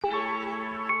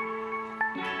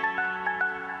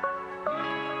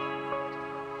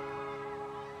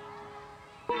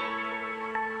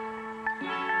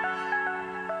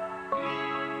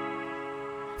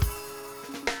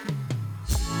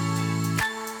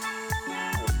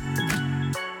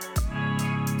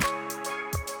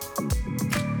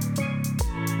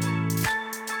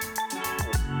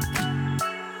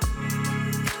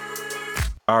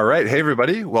All right. Hey,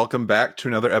 everybody. Welcome back to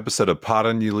another episode of Pod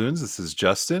on You Loons. This is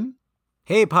Justin.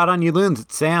 Hey, Pod on You Loons.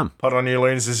 It's Sam. Pod on You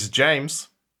Loons. This is James.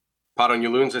 Pod on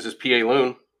You Loons. This is PA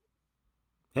Loon.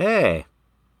 Hey.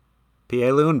 PA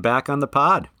Loon back on the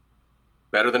pod.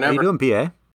 Better than How ever. you doing,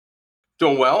 PA?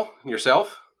 Doing well.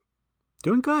 Yourself?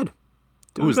 Doing good.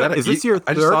 Ooh, is this your third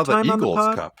I just saw time the on the Eagles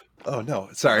pod? Cup. Oh, no.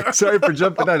 Sorry for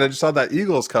jumping in. I just saw that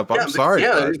Eagles Cup. I'm sorry.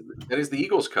 Yeah, that is the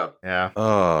Eagles Cup. Yeah.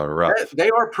 Oh, rough. They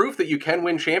are proof that you can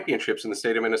win championships in the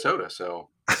state of Minnesota, so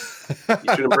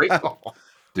you should embrace them.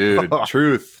 Dude,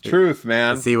 truth,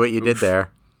 man. I see what you did there.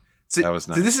 So, That was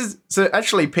nice. So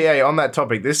actually, PA, on that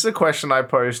topic, this is a question I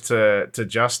posed to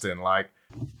Justin,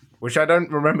 which I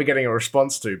don't remember getting a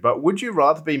response to, but would you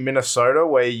rather be Minnesota,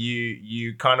 where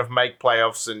you kind of make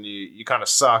playoffs and you kind of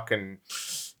suck and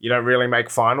you don't really make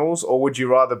finals, or would you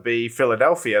rather be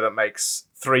Philadelphia that makes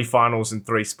 3 finals in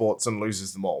 3 sports and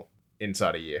loses them all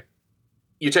inside a year?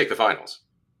 You take the finals.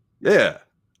 Yeah.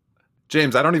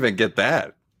 James, I don't even get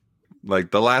that.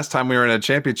 Like, the last time we were in a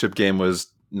championship game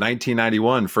was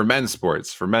 1991 for men's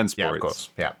sports. Yeah, of course.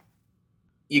 Yeah.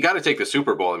 You got to take the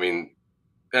Super Bowl. I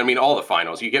mean, all the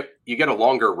finals. You get a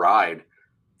longer ride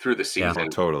through the season. Yeah,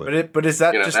 totally. But is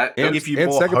that And if you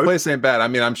and more second hope? place ain't bad. I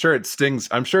mean, I'm sure it stings,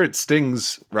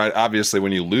 right? Obviously,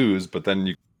 when you lose, but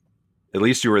then at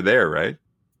least you were there, right?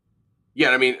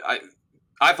 Yeah, I mean,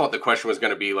 I thought the question was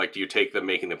going to be like, do you take the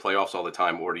making the playoffs all the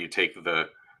time, or do you take the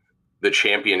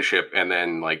championship and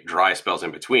then like dry spells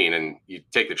in between, and you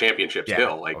take the championship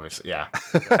still? Like, obviously, yeah.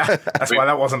 That's why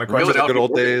that wasn't a question. The good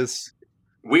old days.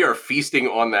 We are feasting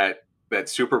on that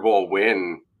Super Bowl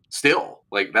win still.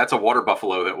 Like, that's a water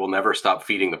buffalo that will never stop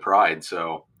feeding the pride.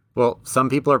 So, Well, some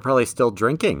people are probably still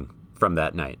drinking from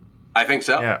that night. I think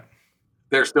so. Yeah.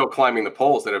 They're still climbing the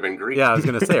poles that have been green. Yeah, I was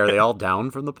going to say, are they all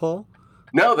down from the poll?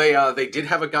 No, they did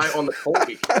have a guy on the pole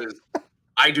because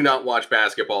I do not watch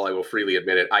basketball. I will freely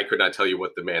admit it. I could not tell you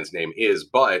what the man's name is,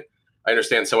 but I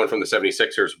understand someone from the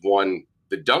 76ers won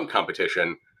the dunk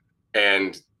competition,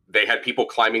 and they had people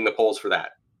climbing the poles for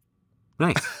that.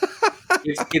 Nice.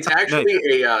 It's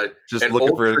actually Just an looking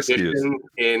old for an tradition excuse.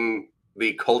 in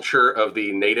the culture of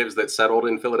the natives that settled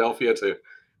in Philadelphia to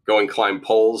go and climb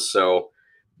poles. So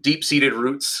deep-seated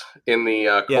roots in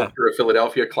the culture of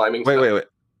Philadelphia climbing. Wait.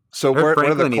 So Heard what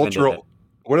are the Franklin even did it.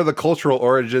 What are the cultural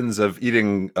origins of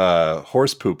eating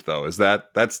horse poop, though?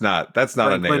 That's not a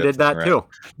Franklin native did that thing,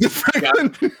 too.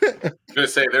 Franklin? I was going to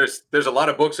say, there's a lot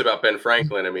of books about Ben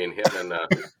Franklin. I mean, him and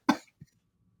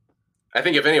I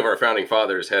think if any of our founding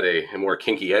fathers had a more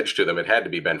kinky edge to them, it had to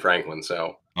be Ben Franklin.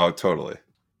 So, Oh, totally.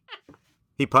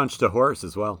 He punched a horse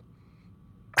as well.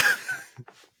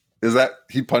 Is that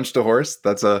he punched a horse?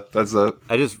 That's a.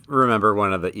 I just remember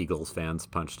one of the Eagles fans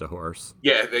punched a horse.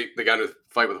 yeah, they got to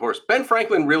fight with a horse. Ben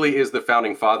Franklin really is the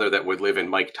founding father that would live in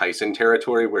Mike Tyson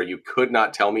territory, where you could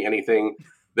not tell me anything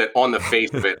that on the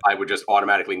face of it, I would just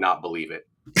automatically not believe it.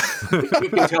 If you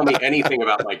can tell me anything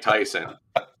about Mike Tyson,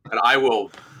 and I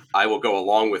will go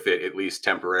along with it, at least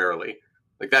temporarily.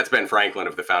 Like, that's Ben Franklin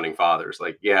of the founding fathers.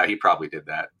 Like, yeah, he probably did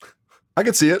that. I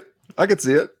could see it.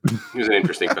 He was an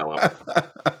interesting fellow.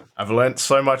 I've learnt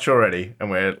so much already,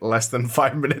 and we're less than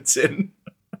 5 minutes in.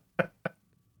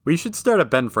 We should start a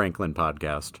Ben Franklin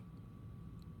podcast.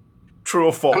 True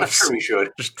or false? I'm not sure we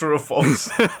should. Just true or false.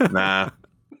 Nah.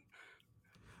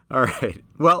 All right.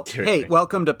 Well, hey,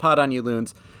 welcome to Pod on You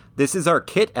Loons. This is our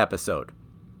KIT episode.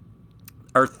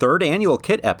 Our 3rd annual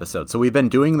KIT episode. So we've been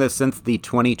doing this since the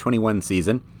 2021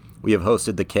 season. We have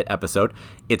hosted the KIT episode.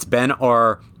 It's been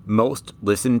our most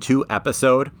listened to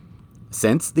episode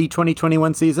since the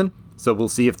 2021 season. So we'll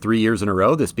see if 3 years in a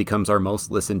row this becomes our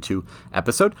most listened to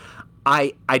episode.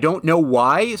 I don't know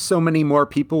why so many more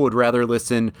people would rather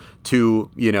listen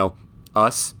to,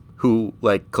 us who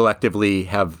like collectively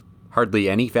have hardly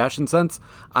any fashion sense.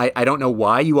 I don't know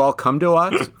why you all come to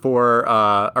us for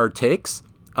our takes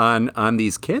on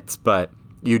these kits, but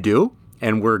you do,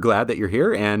 and we're glad that you're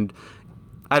here. And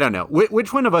I don't know,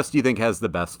 which one of us do you think has the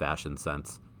best fashion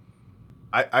sense?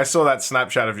 I saw that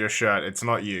Snapchat of your shirt. It's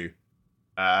not you.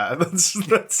 That's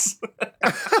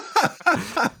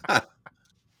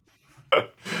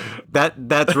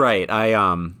That's right.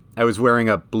 I was wearing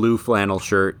a blue flannel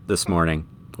shirt this morning.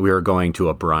 We were going to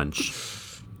a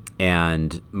brunch,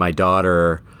 and my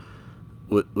daughter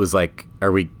was like,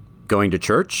 "Are we going to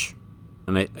church?"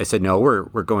 And I said, "No,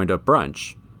 we're going to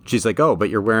brunch." She's like, "Oh, but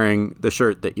you're wearing the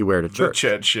shirt that you wear to church." The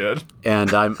church shirt.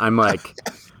 And I'm like,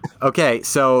 okay,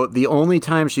 so the only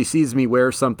time she sees me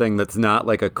wear something that's not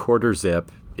like a quarter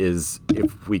zip is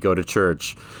if we go to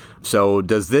church. So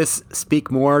does this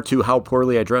speak more to how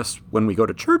poorly I dress when we go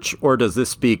to church, or does this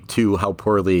speak to how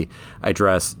poorly I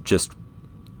dress just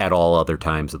at all other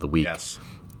times of the week. Yes.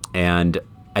 And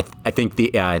I think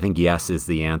yes is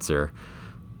the answer.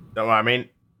 No, I mean,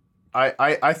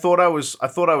 I thought I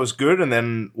was good, and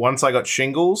then once I got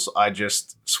shingles, I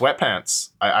just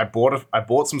sweatpants. I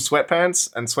bought some sweatpants,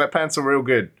 and sweatpants are real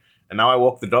good. And now I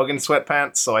walk the dog in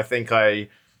sweatpants, so I think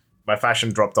my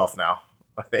fashion dropped off now.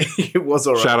 I think it was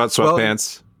alright. Shout out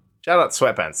sweatpants. Shout out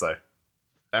sweatpants though.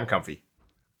 Damn comfy.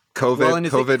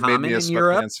 COVID made me a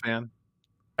sweatpants fan.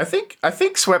 I think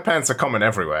sweatpants are common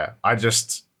everywhere. I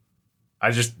just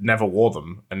never wore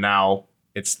them, and now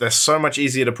they're so much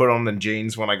easier to put on than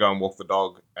jeans when I go and walk the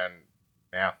dog. And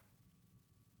yeah,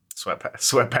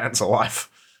 sweatpants are life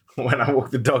when I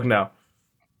walk the dog now.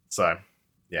 So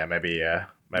yeah, maybe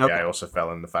okay. I also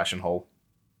fell in the fashion hole.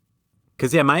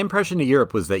 Because my impression of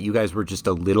Europe was that you guys were just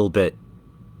a little bit,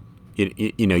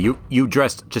 you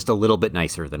dressed just a little bit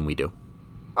nicer than we do.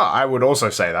 Oh, I would also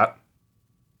say that.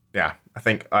 Yeah, I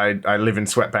think I live in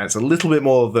sweatpants a little bit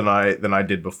more than I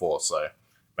did before, so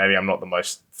maybe I'm not the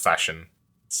most fashion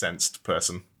sensed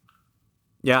person.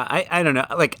 Yeah, I don't know.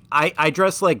 Like I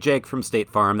dress like Jake from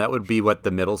State Farm. That would be what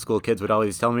the middle school kids would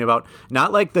always tell me about.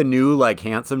 Not like the new like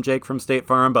handsome Jake from State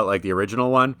Farm, but like the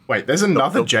original one. Wait, there's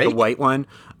another Jake? The white one.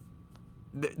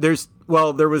 There was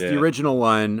the original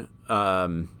one,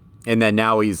 and then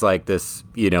now he's like this,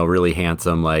 really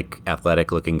handsome, like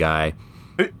athletic looking guy.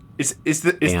 Is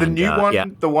the new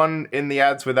one the one in the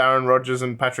ads with Aaron Rodgers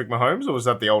and Patrick Mahomes, or was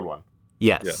that the old one?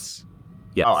 Yes.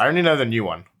 Yes. Oh, I only know the new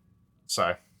one.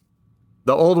 So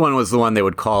the old one was the one they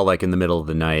would call like in the middle of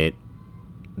the night.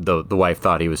 The wife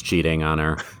thought he was cheating on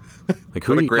her. Like,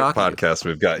 who what are a you great talking podcast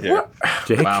we've got here.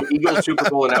 Jake? Wow, Eagles Super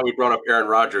Bowl, and now we brought up Aaron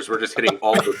Rodgers. We're just hitting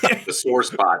all the sore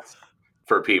spots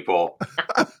for people.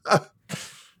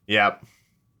 Yep.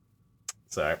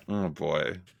 So, oh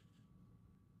boy.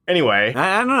 Anyway,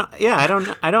 I don't know.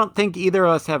 Yeah, I don't think either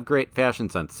of us have great fashion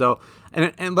sense. So,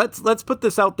 and let's put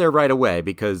this out there right away,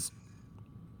 because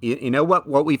you know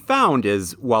what we found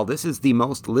is, while this is the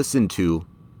most listened to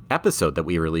episode that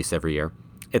we release every year,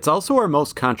 it's also our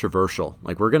most controversial.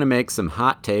 Like, we're going to make some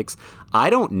hot takes. I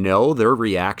don't know their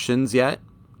reactions yet.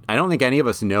 I don't think any of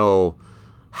us know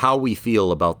how we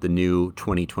feel about the new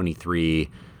 2023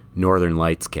 Northern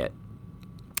Lights kit.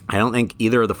 I don't think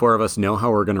either of the four of us know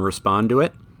how we're going to respond to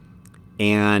it.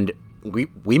 And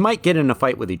we might get in a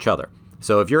fight with each other.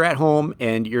 So if you're at home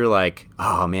and you're like,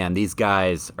 oh man, these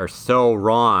guys are so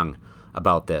wrong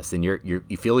about this, and you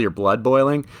feel your blood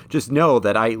boiling, just know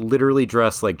that I literally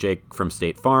dress like Jake from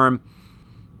State Farm.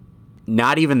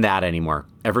 Not even that anymore.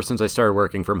 Ever since I started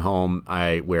working from home,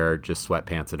 I wear just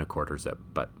sweatpants and a quarter zip.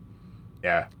 But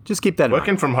yeah, just keep that in mind.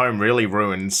 Working from home really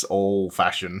ruins all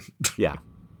fashion. Yeah.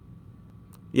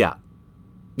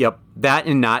 Yep. That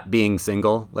and not being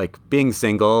single. Like, being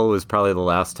single was probably the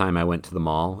last time I went to the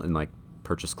mall and like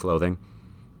purchased clothing.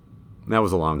 And that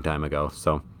was a long time ago.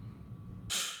 So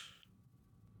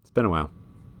it's been a while.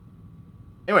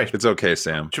 Anyway, It's okay,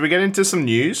 Sam. should we get into some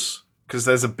news? Because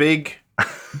there's a big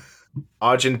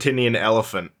Argentinian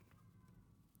elephant.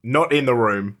 Not in the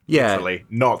room. Yeah. Literally.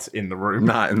 Not in the room.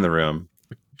 Not in the room.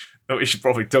 That we should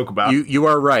probably talk about. You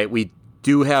are right. We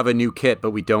do have a new kit,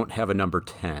 but we don't have a number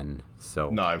 10. So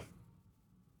No.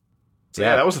 So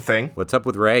yeah, that was a thing. What's up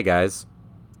with Ray, guys?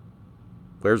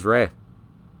 Where's Ray?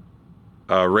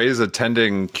 Ray's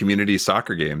attending community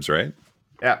soccer games, right?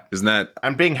 Yeah. Isn't that?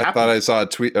 And being I happy. thought I saw a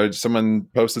tweet. Or someone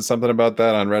posted something about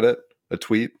that on Reddit. A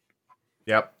tweet,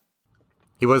 Yep.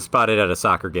 He was spotted at a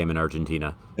soccer game in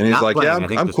Argentina. and he's Not like, playing, "Yeah, I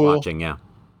think I'm just cool. watching, yeah.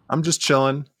 I'm just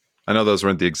chilling." I know those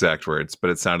weren't the exact words, but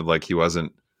it sounded like he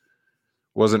wasn't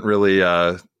really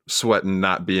sweating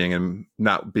not being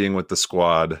with the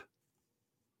squad.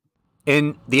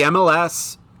 In the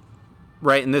MLS,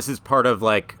 right, and this is part of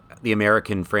like the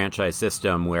American franchise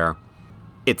system where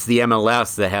it's the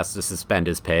MLS that has to suspend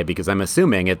his pay, because I'm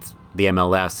assuming it's the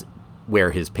MLS where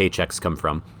his paychecks come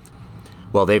from.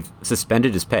 Well, they've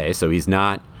suspended his pay, so he's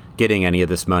not getting any of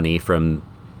this money from,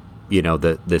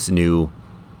 this new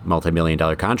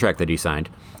multi-million-dollar contract that he signed.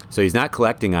 So he's not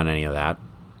collecting on any of that.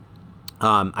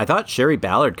 I thought Sherry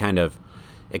Ballard kind of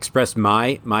expressed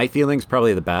my feelings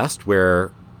probably the best,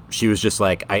 where she was just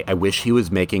like, I wish he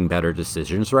was making better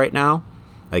decisions right now.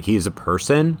 Like, he's a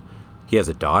person. He has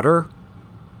a daughter,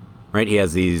 right? He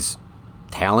has these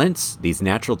talents, these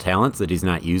natural talents that he's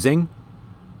not using.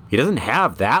 He doesn't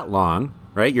have that long,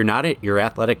 right? You're not at your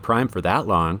athletic prime for that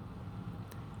long.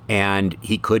 And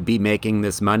he could be making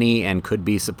this money and could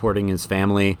be supporting his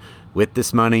family with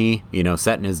this money,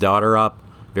 setting his daughter up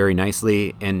very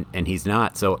nicely, and he's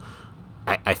not. So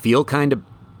I feel kind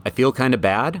of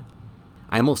bad.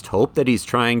 I almost hope that he's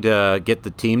trying to get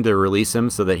the team to release him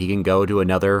so that he can go to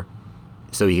another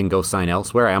so he can go sign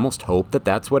elsewhere. I almost hope that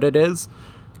that's what it is,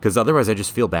 because otherwise I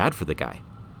just feel bad for the guy.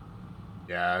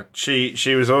 Yeah,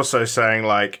 she was also saying,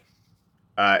 like,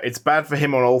 it's bad for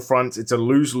him on all fronts. It's a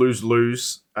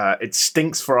lose-lose-lose. It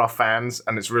stinks for our fans,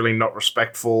 and it's really not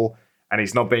respectful, and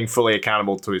he's not being fully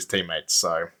accountable to his teammates.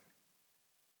 So,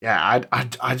 yeah,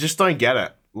 I just don't get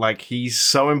it. Like, he's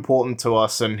so important to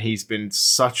us, and he's been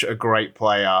such a great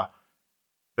player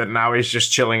that now he's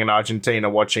just chilling in Argentina,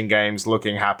 watching games,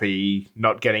 looking happy,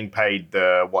 not getting paid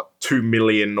the, $2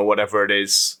 million or whatever it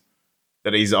is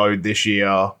that he's owed this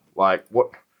year. Like,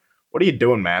 what are you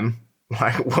doing, man?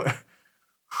 Like, what?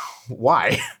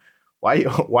 Why?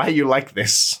 Why are you like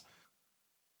this?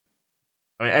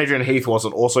 I mean, Adrian Heath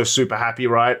wasn't also super happy,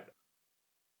 right?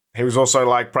 He was also,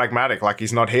 like, pragmatic, like,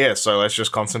 he's not here, so let's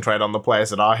just concentrate on the players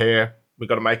that are here. We've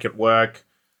got to make it work.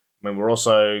 I mean, we're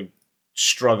also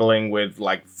struggling with,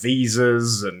 like,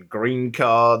 visas and green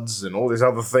cards and all these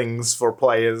other things for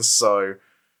players, so,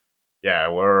 yeah,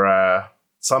 we're,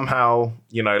 somehow,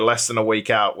 less than a week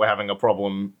out, we're having a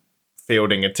problem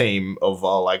fielding a team of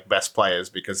our, like, best players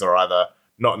because they're either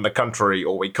not in the country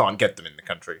or we can't get them in the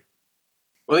country.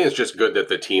 Well, I think it's just good that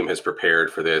the team has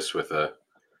prepared for this with a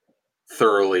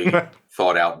thoroughly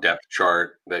thought out depth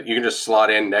chart that you can just slot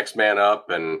in next man up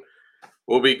and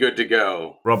we'll be good to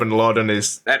go. Robin Lod and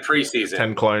his that preseason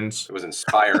 10 clones. It was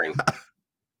inspiring.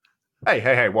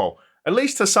 Hey, whoa. At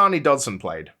least Hassani Dodson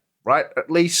played, right? At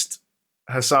least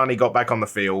Hassani got back on the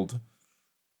field.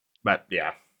 But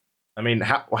yeah. I mean,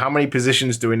 how many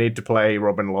positions do we need to play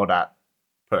Robin Lod at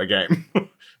per game?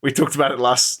 We talked about it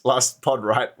last pod,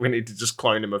 right? We need to just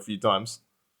clone him a few times.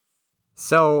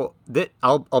 So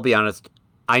I'll be honest.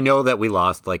 I know that we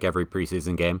lost like every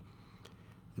preseason game.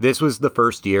 This was the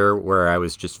first year where I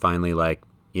was just finally like,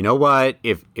 you know what?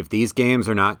 If these games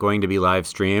are not going to be live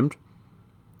streamed,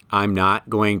 I'm not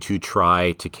going to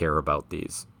try to care about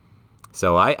these.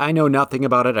 So I know nothing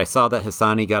about it. I saw that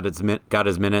Hassani got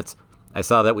his minutes. I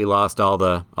saw that we lost all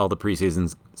the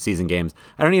season games.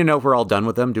 I don't even know if we're all done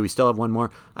with them. Do we still have one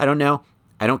more? I don't know.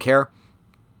 I don't care.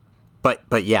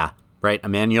 But yeah, right.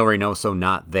 Emmanuel Reynoso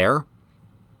not there.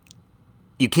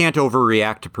 You can't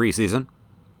overreact to preseason.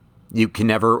 You can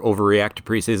never overreact to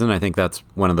preseason. I think that's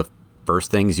one of the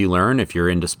first things you learn if you're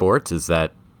into sports is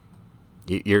that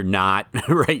you're not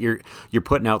right. You're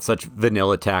putting out such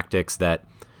vanilla tactics that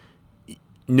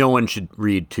no one should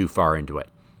read too far into it.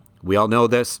 We all know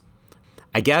this.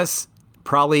 I guess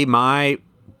probably my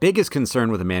biggest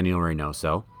concern with Emmanuel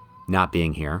Reynoso not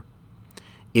being here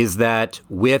is that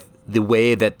with the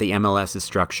way that the MLS is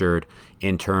structured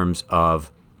in terms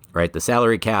of, right, the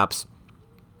salary caps,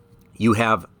 you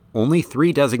have only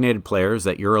 3 designated players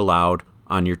that you're allowed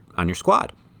on your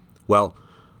squad. Well,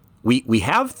 we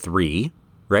have 3,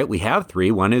 right? We have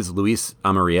 3. One is Luis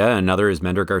Amaria, another is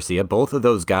Mender Garcia. Both of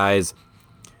those guys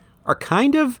are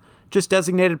kind of just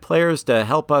designated players to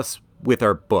help us with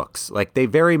our books. Like, they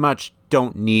very much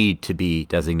don't need to be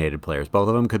designated players. Both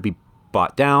of them could be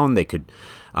bought down. They could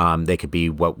be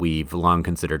what we've long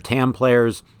considered TAM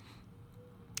players.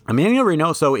 Emmanuel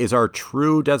Reynoso is our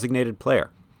true designated player.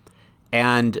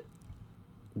 And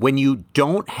when you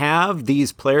don't have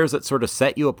these players that sort of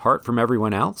set you apart from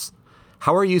everyone else,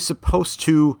 how are you supposed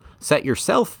to set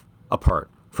yourself apart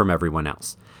from everyone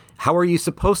else? How are you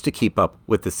supposed to keep up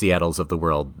with the Seattles of the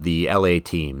world, the LA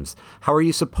teams? How are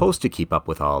you supposed to keep up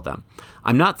with all of them?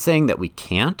 I'm not saying that we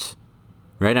can't,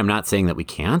 right? I'm not saying that we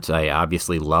can't. I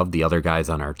obviously love the other guys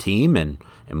on our team and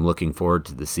am looking forward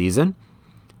to the season.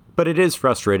 But it is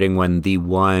frustrating when the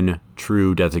one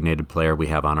true designated player we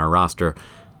have on our roster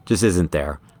just isn't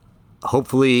there.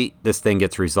 Hopefully this thing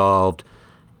gets resolved.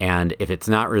 And if it's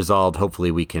not resolved,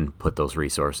 hopefully we can put those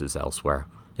resources elsewhere.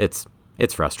 It's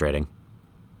frustrating.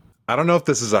 I don't know if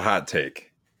this is a hot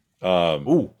take.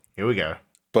 Ooh, here we go.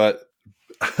 But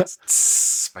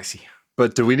spicy.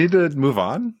 But do we need to move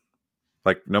on?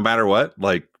 Like, no matter what?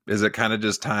 Like, is it kind of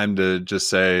just time to just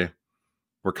say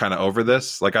we're kind of over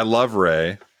this? Like, I love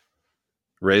Ray.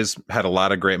 Ray's had a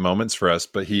lot of great moments for us,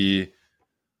 but he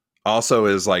also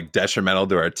is like detrimental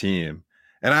to our team.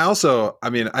 And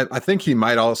I think he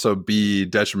might also be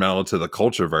detrimental to the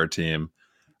culture of our team.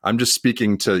 I'm just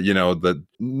speaking to, the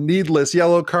needless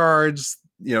yellow cards,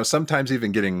 sometimes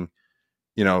even getting,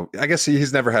 I guess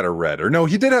he's never had a red, or no,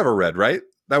 he did have a red, right?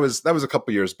 That was a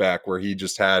couple years back where he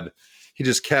just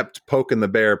kept poking the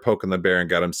bear and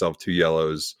got himself 2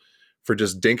 yellows for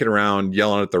just dinking around,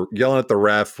 yelling at the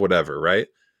ref, whatever. Right.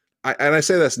 I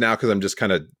say this now because I'm just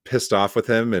kind of pissed off with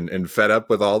him and fed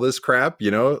up with all this crap,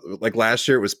 like last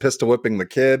year it was pistol whipping the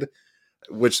kid,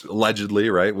 which allegedly,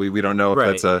 right. We don't know if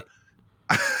right. that's a,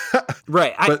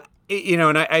 right. But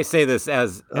And I say this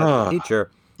as a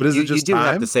teacher. But is it just you do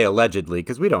time? have to say allegedly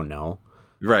because we don't know.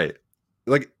 Right.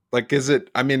 Like, is it?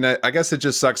 I mean, I guess it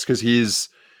just sucks because he's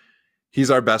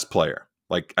our best player.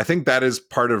 Like, I think that is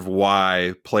part of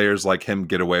why players like him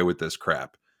get away with this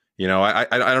crap. I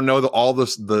don't know all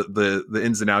the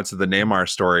ins and outs of the Neymar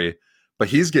story, but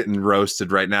he's getting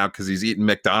roasted right now because he's eating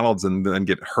McDonald's and then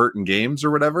get hurt in games or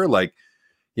whatever. Like,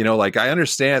 like I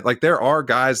understand, like there are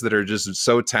guys that are just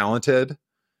so talented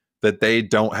that they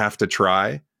don't have to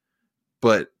try,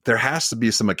 but there has to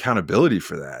be some accountability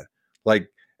for that. Like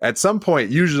at some point,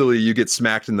 usually you get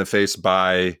smacked in the face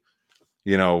by,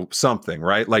 something,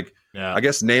 right? Like, Yeah. I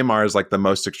guess Neymar is like the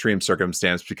most extreme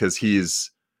circumstance because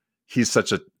he's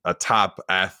such a top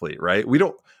athlete, right? We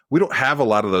don't have a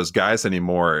lot of those guys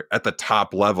anymore at the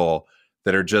top level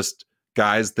that are just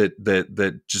guys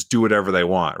that just do whatever they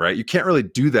want, right? You can't really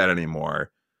do that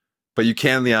anymore, but you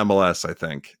can in the MLS, I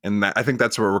think. And I think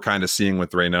that's what we're kind of seeing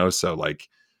with Reynoso. Like,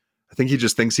 I think he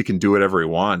just thinks he can do whatever he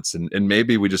wants. And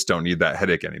maybe we just don't need that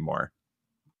headache anymore.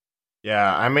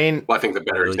 Yeah, I mean... Well, I think the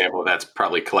better example of that's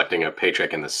probably collecting a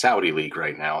paycheck in the Saudi League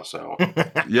right now, so...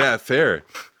 Yeah, fair.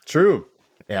 True.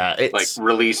 Yeah, it's... Like,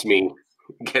 release me.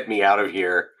 Get me out of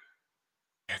here.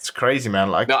 It's crazy,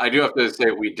 man. Like, no, I do have to say,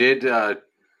 we did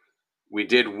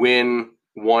win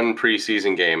one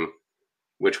preseason game,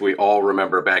 which we all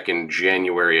remember back in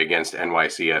January against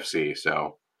NYCFC,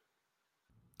 so...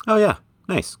 Oh, yeah.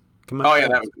 Nice. Come on. Oh, yeah,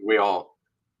 that was, we all...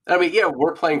 I mean, yeah,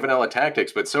 we're playing vanilla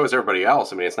tactics, but so is everybody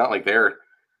else. I mean, it's not like they're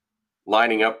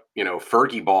lining up,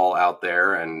 Fergie ball out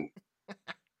there and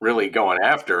really going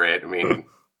after it. I mean,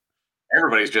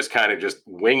 everybody's just kind of just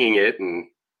winging it and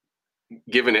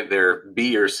giving it their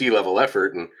B or C level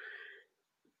effort. And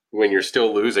when you're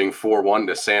still losing 4-1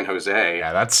 to San Jose.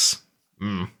 Yeah, that's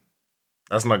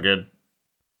not good.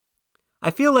 I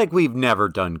feel like we've never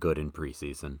done good in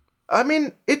preseason. I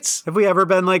mean, Have we ever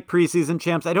been like preseason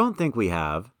champs? I don't think we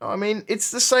have. I mean,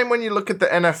 it's the same when you look at the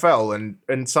NFL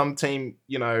and some team,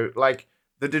 like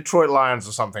the Detroit Lions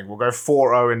or something will go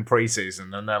 4-0 in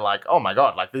preseason and they're like, oh my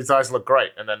God, like these guys look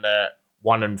great. And then they're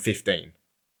 1-15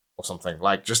 or something.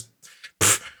 Like just,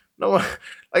 no,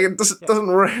 like it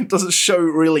doesn't show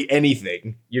really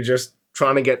anything. You're just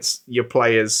trying to get your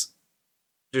players,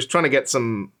 just trying to get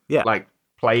some, like,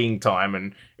 playing time.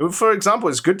 And for example,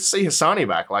 it's good to see Hassani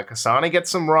back. Like Hassani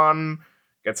gets some run,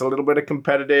 gets a little bit of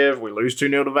competitive. We lose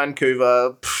 2-0 to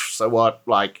Vancouver. So what?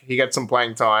 Like he gets some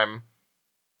playing time.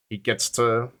 He gets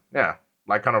to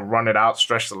like kind of run it out,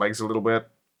 stretch the legs a little bit.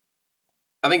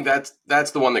 I think that's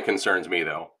the one that concerns me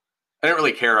though. I didn't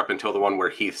really care up until the one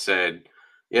where Heath said,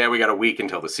 yeah, we got a week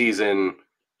until the season.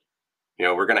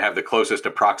 We're going to have the closest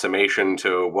approximation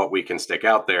to what we can stick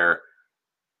out there.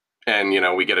 And,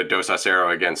 we get a Dos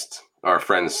Acero against our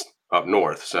friends up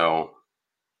north. So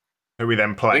who we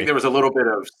then play. I think there was a little bit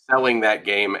of selling that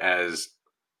game as,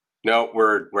 no,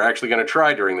 we're actually going to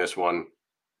try during this one.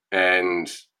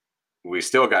 And we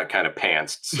still got kind of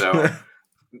pantsed. So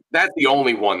that's the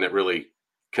only one that really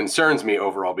concerns me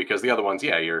overall, because the other ones,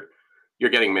 yeah, you're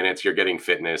getting minutes, you're getting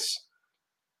fitness.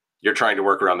 You're trying to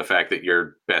work around the fact that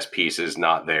your best piece is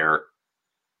not there.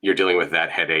 You're dealing with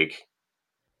that headache.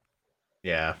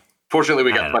 Yeah. Fortunately,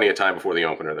 we got plenty of time before the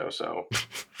opener, though, so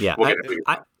yeah, we'll get it figured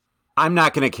out. I'm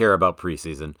not going to care about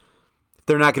preseason. If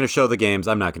they're not going to show the games,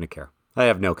 I'm not going to care. I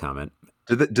have no comment.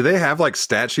 Do they have like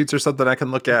stat sheets or something I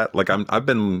can look at? Like I've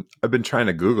been trying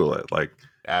to Google it. Like,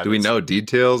 do we know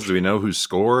details? Do we know who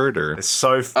scored? Or it's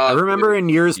so. I remember in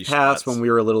years past when we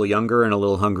were a little younger and a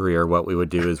little hungrier, what we would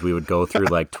do is we would go through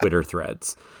like Twitter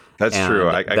threads. That's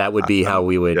true. That would be how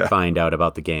we would find out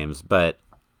about the games. But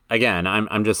again,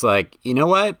 I'm just like, you know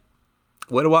what?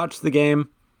 Would have watched the game.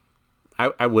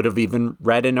 I would have even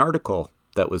read an article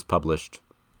that was published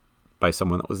by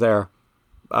someone that was there.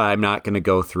 I'm not going to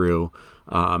go through.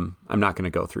 I'm not going to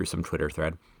go through some Twitter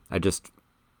thread. I don't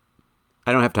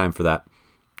have time for that.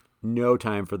 No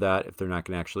time for that if they're not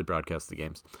going to actually broadcast the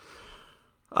games.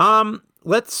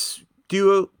 Let's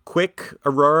do a quick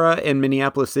Aurora and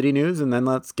Minneapolis City news, and then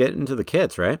let's get into the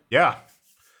kits, right? Yeah.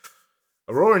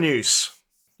 Aurora news.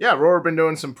 Yeah, Aurora been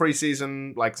doing some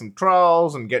preseason, like some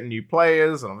trials and getting new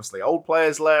players, and obviously old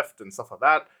players left and stuff like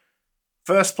that.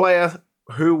 First player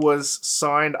who was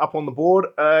signed up on the board,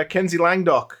 Kenzie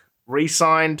Langdock,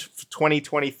 re-signed for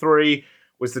 2023,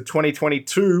 was the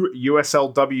 2022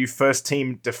 USLW first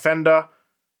team defender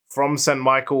from St.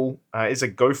 Michael, is a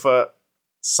Gopher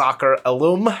soccer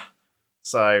alum,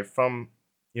 so from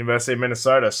University of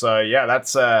Minnesota. So yeah,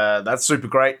 that's super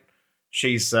great.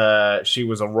 She was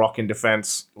a rock in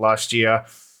defense last year,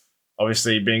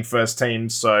 obviously being first team.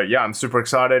 So yeah, I'm super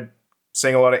excited.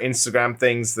 seeing a lot of Instagram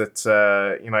things that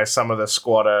some of the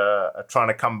squad are trying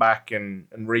to come back and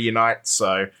reunite.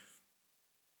 So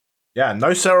yeah,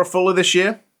 no Sarah Fuller this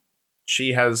year.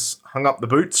 She has hung up the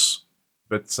boots,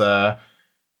 but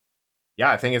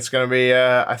I think it's going to be.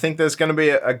 I think there's going to be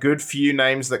a good few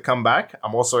names that come back.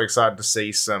 I'm also excited to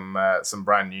see some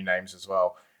brand new names as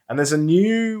well. And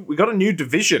we got a new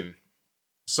division.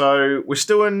 So we're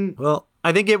still in. Well,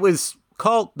 I think it was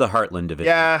called the Heartland Division.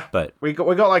 Yeah, but we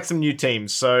got like some new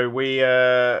teams. So we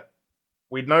no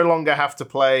longer have to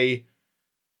play.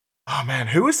 Oh man,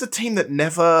 who was the team that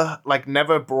never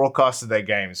broadcasted their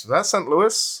games? Was that St.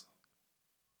 Louis?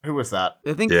 Who was that?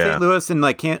 I think St. Louis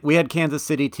and we had Kansas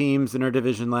City teams in our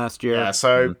division last year. Yeah,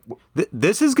 so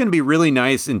this is going to be really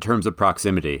nice in terms of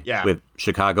proximity. Yeah. With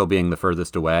Chicago being the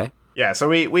furthest away. Yeah, so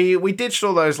we ditched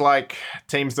all those like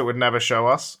teams that would never show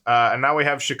us, and now we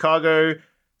have Chicago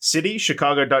City,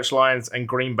 Chicago Dutch Lions, and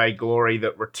Green Bay Glory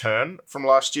that return from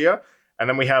last year, and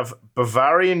then we have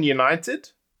Bavarian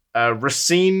United,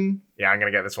 Racine. Yeah, I'm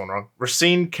gonna get this one wrong.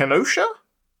 Racine Kenosha.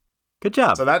 Good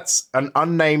job. So that's an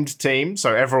unnamed team.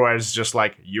 So everywhere is just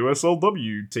like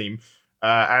USLW team,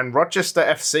 and Rochester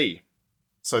FC.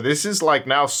 So this is like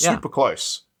now super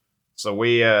close. So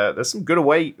there's some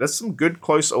good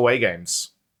close away games.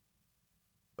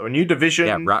 So a new division.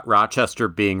 Yeah, Rochester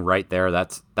being right there,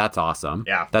 that's awesome.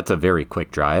 Yeah. That's a very quick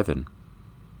drive, and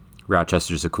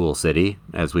Rochester's a cool city.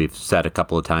 As we've said a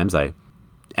couple of times, I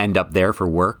end up there for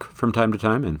work from time to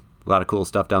time, and a lot of cool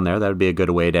stuff down there. That would be a good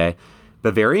away day.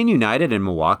 Bavarian United in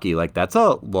Milwaukee, like that's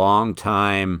a long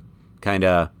time kind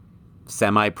of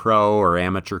semi-pro or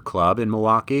amateur club in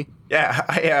Milwaukee. Yeah,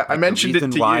 I mentioned it to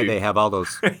you. The reason why they have all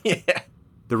those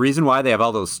The reason why they have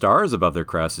all those stars above their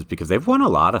crest is because they've won a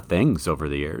lot of things over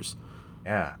the years.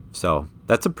 Yeah. So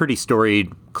that's a pretty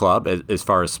storied club as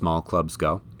far as small clubs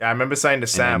go. Yeah, I remember saying to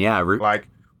Sam, then, like,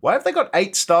 why have they got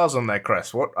 8 stars on their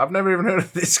crest? What? I've never even heard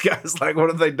of these guys. Like, what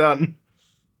have they done?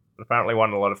 But apparently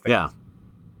won a lot of things. Yeah.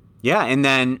 Yeah, and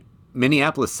then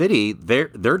Minneapolis City, their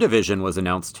division was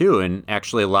announced too, and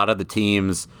actually a lot of the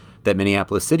teams that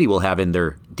Minneapolis City will have in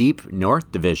their Deep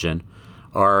North division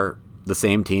are the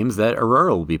same teams that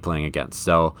Aurora will be playing against.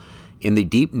 So in the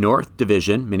Deep North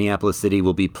division, Minneapolis City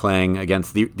will be playing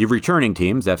against the returning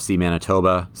teams, FC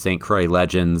Manitoba, St. Croix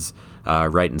Legends,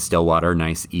 Wright and Stillwater,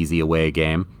 nice easy away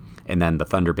game, and then the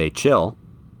Thunder Bay Chill.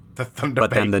 New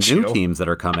teams that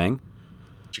are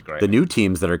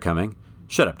coming,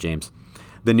 shut up, James.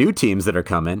 The new teams that are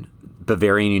coming,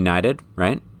 Bavarian United,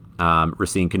 right?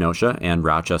 Racine Kenosha and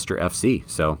Rochester FC.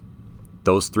 So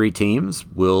those 3 teams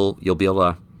you'll be able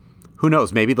to, who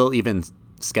knows, maybe they'll even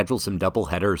schedule some double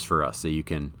headers for us so you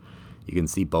can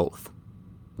see both.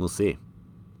 We'll see.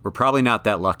 We're probably not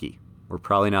that lucky,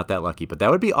 but that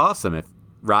would be awesome if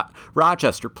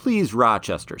Rochester, please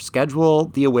Rochester, schedule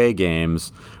the away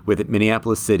games with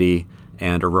Minneapolis City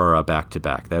and Aurora back to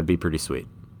back. That'd be pretty sweet.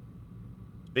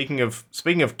 Speaking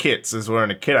of kits, as we're in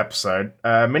a kit episode,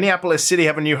 Minneapolis City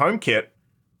have a new home kit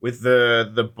with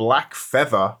the black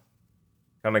feather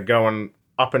kind of going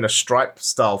up in a stripe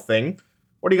style thing.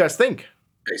 What do you guys think?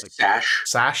 A sash.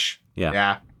 Sash?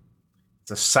 Yeah.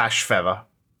 It's a sash feather.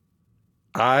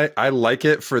 I like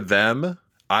it for them.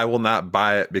 I will not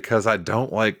buy it because I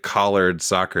don't like collared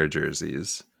soccer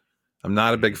jerseys. I'm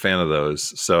not a big fan of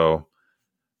those. So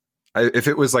if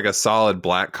it was like a solid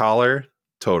black collar,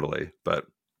 totally. But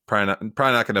probably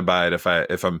not going to buy it if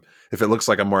it looks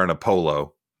like I'm wearing a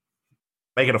polo.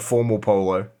 Make it a formal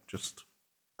polo. Just.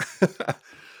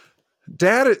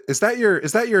 Dad, is that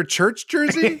your church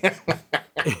jersey?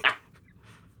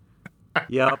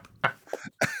 Yep.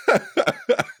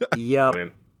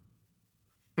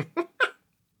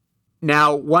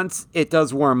 Now, once it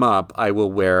does warm up, I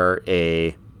will wear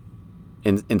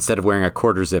instead of wearing a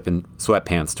quarter zip and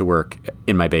sweatpants to work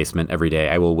in my basement every day,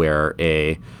 I will wear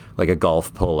a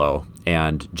golf polo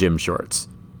and gym shorts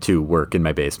to work in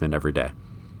my basement every day.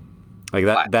 Like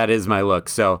that is my look.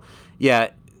 So, yeah,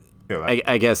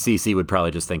 I guess CC would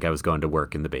probably just think I was going to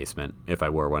work in the basement if I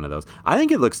wore one of those. I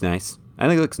think it looks nice.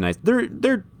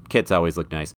 Their kits always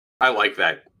look nice. I like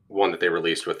that one that they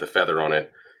released with the feather on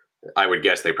it. I would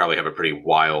guess they probably have a pretty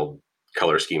wild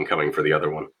color scheme coming for the other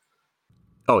one.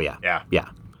 Oh, yeah. Yeah.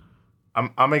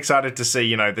 I'm excited to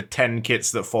see, the 10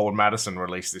 kits that Forward Madison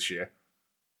released this year.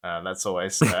 That's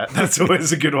always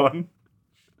a good one.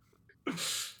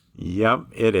 Yep,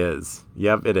 it is.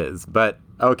 But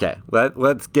okay,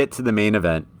 let's get to the main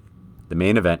event. The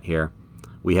main event here.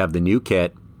 We have the new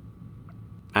kit.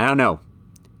 I don't know.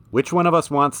 Which one of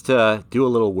us wants to do a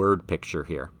little word picture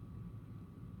here?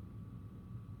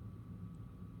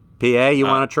 PA, you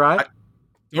want to try?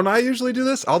 Don't I usually do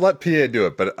this? I'll let PA do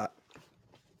it, but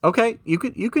Okay, you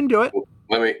can do it.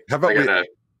 Let me. How about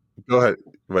go ahead?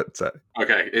 What's that?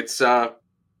 Okay, it's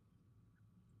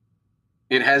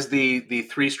it has the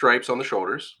 3 stripes on the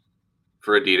shoulders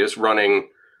for Adidas, running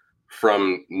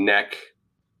from neck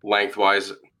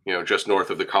lengthwise, just north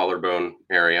of the collarbone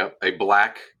area. A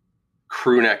black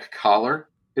crew neck collar,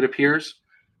 it appears,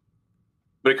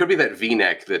 but it could be that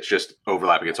V-neck that's just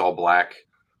overlapping. It's all black,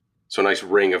 so a nice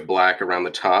ring of black around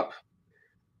the top.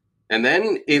 And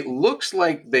then it looks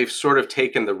like they've sort of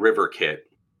taken the river kit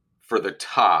for the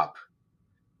top,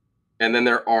 and then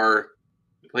there are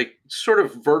like sort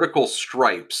of vertical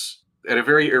stripes at a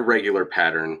very irregular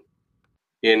pattern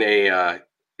in a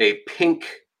pink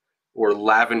or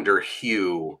lavender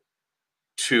hue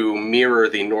to mirror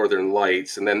the northern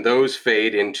lights, and then those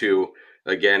fade into,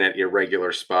 again at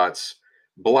irregular spots,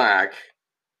 black.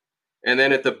 And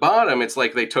then at the bottom, it's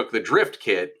like they took the drift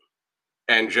kit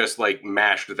and just like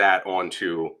mashed that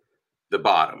onto the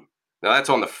bottom. Now that's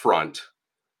on the front.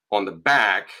 On the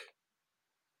back,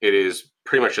 it is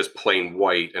pretty much just plain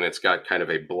white, and it's got kind of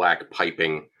a black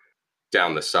piping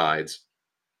down the sides.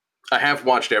 I have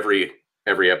watched every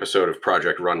episode of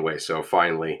Project Runway, so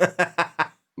finally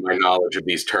my knowledge of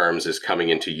these terms is coming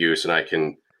into use, and I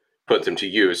can put them to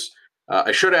use.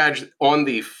 I should add, on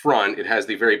the front, it has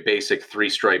the very basic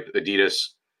 3-stripe Adidas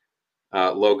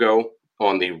logo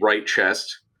on the right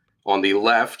chest. On the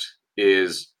left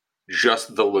is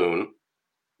just the loon.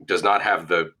 It does not have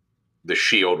the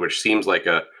shield, which seems like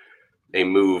a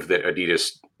move that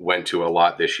Adidas went to a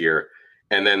lot this year.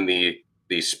 And then the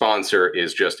sponsor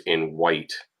is just in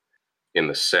white in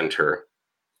the center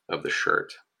of the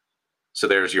shirt. So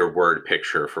there's your word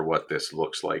picture for what this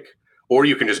looks like. Or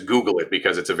you can just Google it,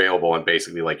 because it's available on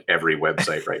basically like every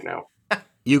website right now.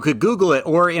 You could Google it,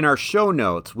 or in our show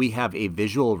notes, we have a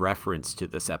visual reference to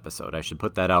this episode. I should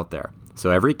put that out there. So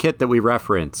every kit that we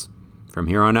reference from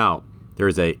here on out,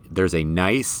 there's a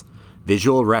nice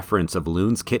visual reference of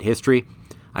Loon's kit history.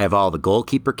 I have all the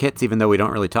goalkeeper kits, even though we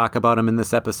don't really talk about them in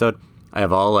this episode. I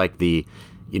have all like the,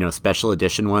 special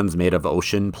edition ones made of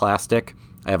ocean plastic.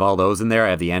 I have all those in there.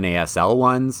 I have the NASL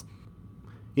ones.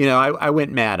 I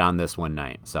went mad on this one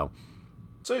night. So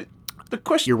the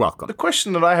question, you're welcome. The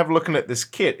question that I have looking at this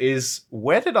kit is,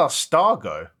 where did our star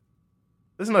go?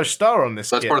 There's no star on this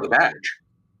kit. That's part of the badge.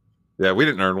 Yeah, we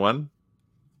didn't earn one.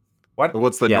 What?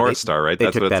 What's the North Star, right? They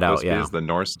That's took what it's that supposed out, to be, is the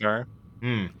North Star.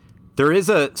 There is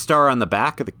a star on the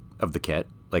back of the kit,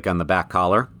 like on the back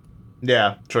collar.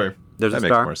 Yeah, true. There's That a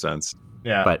makes star. more sense.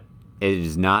 Yeah, But it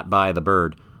is not by the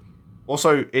bird.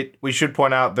 Also, we should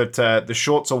point out that the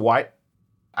shorts are white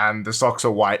and the socks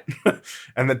are white,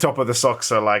 and the top of the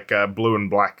socks are like blue and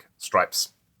black stripes.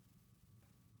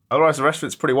 Otherwise, the rest of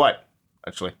it's pretty white,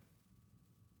 actually.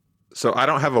 So I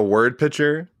don't have a word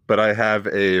picture, but I have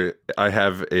a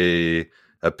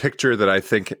picture that I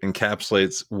think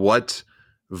encapsulates what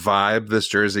vibe this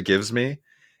jersey gives me,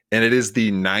 and it is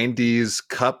the 90s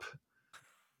cup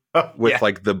with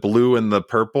like the blue and the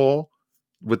purple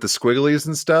with the squigglies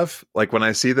and stuff. Like when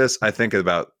I see this, I think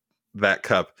about that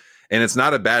cup, and it's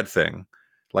not a bad thing.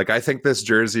 Like I think this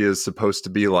jersey is supposed to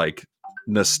be like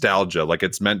nostalgia, like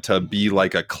it's meant to be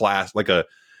like a class, like a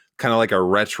kind of like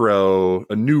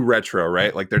a new retro,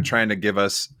 right? Like they're trying to give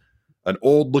us an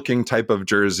old looking type of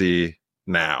jersey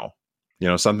now,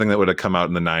 something that would have come out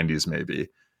in the 90s maybe,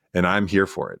 and I'm here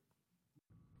for it.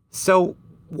 So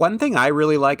one thing I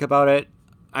really like about it,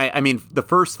 I mean, the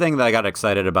first thing that I got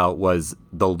excited about was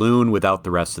the loon without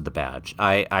the rest of the badge.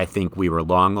 I think we were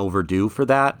long overdue for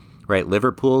that, right?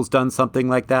 Liverpool's done something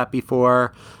like that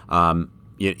before.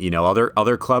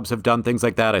 Other clubs have done things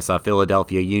like that. I saw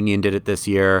Philadelphia Union did it this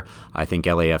year. I think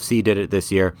LAFC did it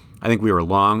this year. I think we were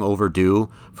long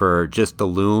overdue for just the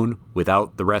loon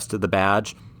without the rest of the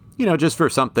badge, just for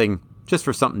something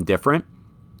different.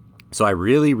 So I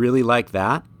really, really like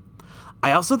that.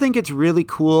 I also think it's really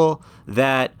cool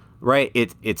that, right,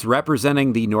 it's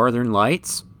representing the Northern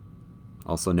Lights,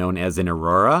 also known as an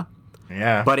aurora.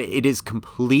 Yeah. But it is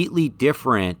completely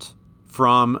different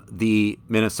from the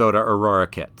Minnesota Aurora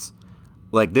kits.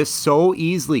 Like this so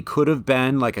easily could have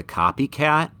been like a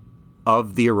copycat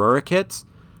of the Aurora kits,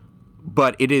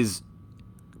 but it is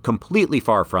completely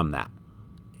far from that.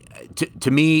 To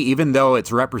me, even though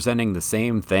it's representing the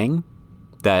same thing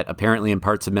that apparently in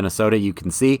parts of Minnesota you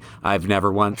can see, I've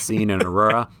never once seen an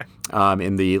Aurora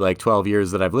in the 12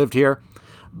 years that I've lived here,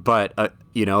 but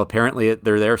apparently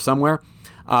they're there somewhere.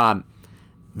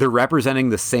 They're representing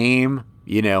the same,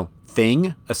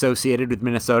 thing associated with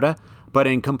Minnesota, but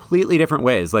in completely different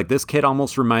ways. Like this kit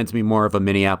almost reminds me more of a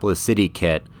Minneapolis City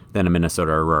kit than a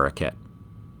Minnesota Aurora kit,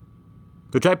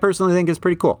 which I personally think is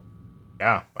pretty cool.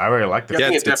 Yeah, I really like it. Yeah,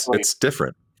 it's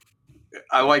different.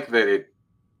 I like that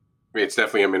it's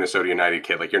definitely a Minnesota United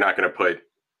kit. Like, you're not going to put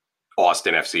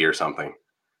Austin FC or something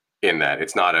in that.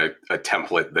 It's not a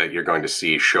template that you're going to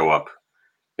see show up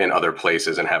in other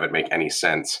places and have it make any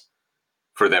sense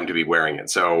for them to be wearing it.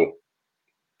 So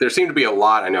there seem to be a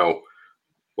lot. I know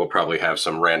we'll probably have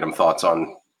some random thoughts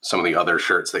on some of the other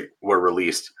shirts that were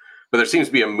released, but there seems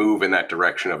to be a move in that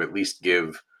direction of at least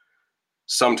give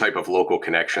some type of local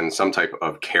connection, some type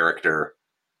of character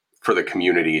for the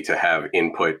community to have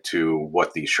input to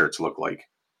what these shirts look like,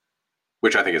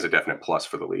 which I think is a definite plus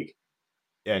for the league.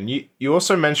 Yeah, and you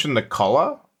also mentioned the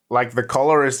collar. Like, the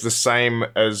collar is the same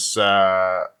as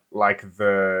like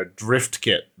the drift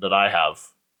kit that I have.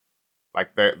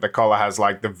 Like, the collar has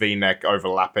like the V-neck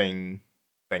overlapping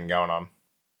thing going on.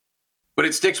 But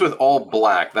it sticks with all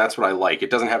black. That's what I like. It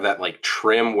doesn't have that like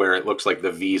trim where it looks like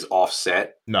the V's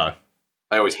offset. No.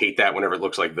 I always hate that whenever it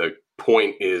looks like the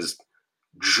point is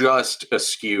just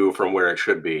askew from where it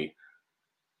should be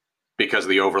because of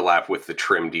the overlap with the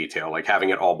trim detail. Like having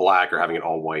it all black or having it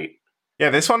all white. Yeah,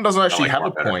 this one doesn't actually like have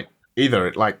a better. point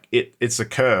either. It's a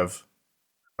curve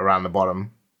around the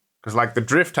bottom. Because like the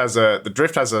drift has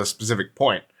a specific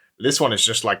point. This one is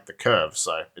just like the curve,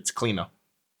 so it's cleaner.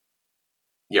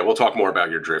 Yeah, we'll talk more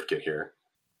about your drift kit here.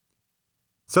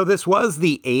 So this was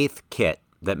the 8th kit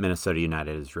that Minnesota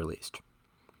United has released.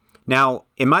 Now,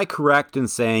 am I correct in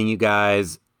saying, you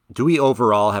guys, do we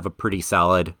overall have a pretty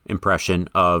solid impression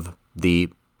of the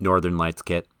Northern Lights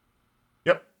kit?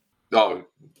 Yep. Oh,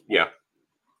 yeah.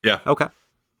 Yeah. Okay.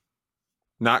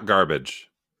 Not garbage.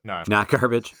 No. Not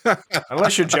garbage.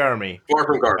 Unless you're Jeremy. Far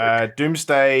from garbage.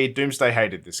 Doomsday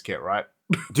hated this kit, right?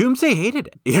 Doomsday hated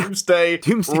it. Yeah. Doomsday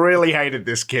really hated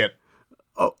this kit.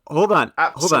 Oh, hold on.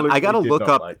 Absolutely I gotta did look not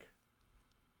up. like.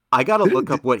 I gotta look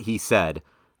up what he said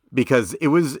because it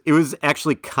was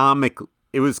actually comic.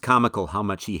 It was comical how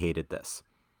much he hated this.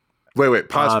 Wait.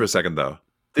 Pause for a second, though.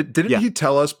 Didn't he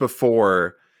tell us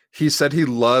before? He said he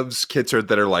loves kits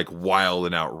that are like wild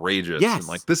and outrageous. Yes. And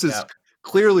like, this is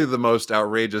clearly the most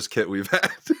outrageous kit we've had.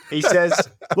 He says,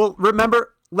 Well,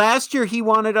 remember last year he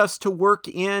wanted us to work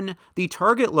in the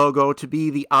Target logo to be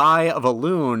the eye of a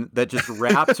loon that just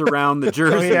wraps around the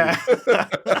jersey.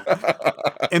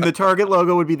 And the Target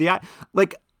logo would be the eye.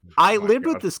 Like, I lived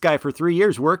with this guy for 3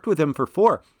 years, worked with him for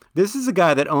 4. This is a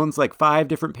guy that owns like 5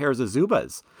 different pairs of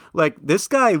Zubas. Like, this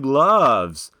guy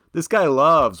loves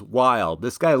wild.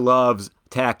 This guy loves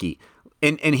tacky.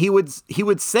 And he would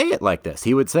say it like this.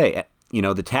 He would say, you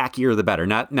know, the tackier the better.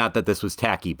 Not that this was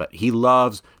tacky, but he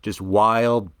loves just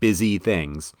wild, busy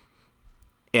things.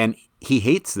 And he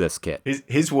hates this kit.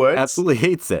 his words Absolutely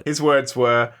hates it. His words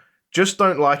were, just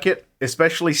don't like it,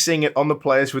 especially seeing it on the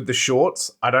players with the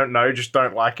shorts. I don't know, just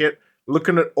don't like it.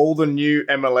 Looking at all the new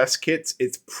MLS kits,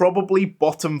 it's probably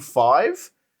bottom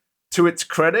 5. To its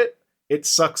credit, it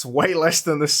sucks way less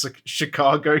than the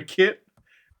Chicago kit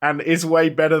and is way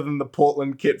better than the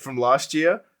Portland kit from last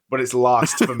year, but it's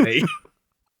last for me.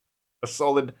 A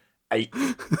solid 8.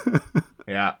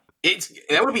 Yeah.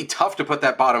 That would be tough to put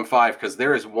that bottom 5 because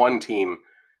there is one team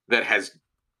that has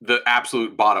the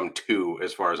absolute bottom 2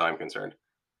 as far as I'm concerned.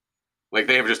 Like,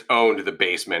 they have just owned the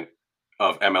basement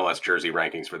of MLS jersey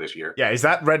rankings for this year. Yeah, is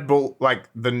that Red Bull, like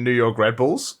the New York Red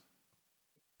Bulls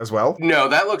as well? No,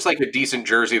 that looks like a decent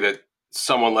jersey that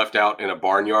someone left out in a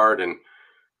barnyard and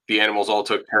the animals all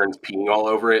took turns peeing all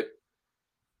over it.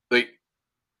 Like,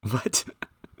 What?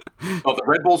 oh, the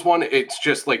Red Bulls one, it's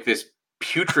just like this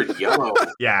putrid yellow.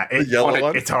 Yeah, yellow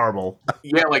one? It's horrible.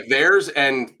 Yeah, like theirs,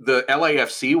 and the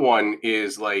LAFC one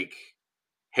is like,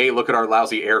 hey, look at our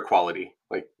lousy air quality.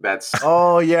 Like, that's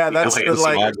Oh yeah, that's the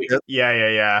LAFC like jersey.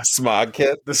 yeah. Smog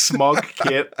kit. The smog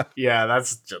kit. Yeah,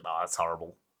 that's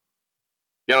horrible.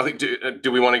 Yeah, I don't think.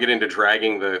 Do we want to get into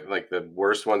dragging the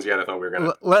worst ones yet? I thought we were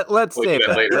gonna. Let's We'll do save that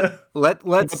that. later.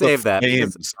 Let's save that.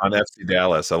 because- Flames on FC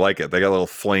Dallas. I like it. They got little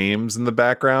flames in the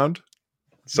background.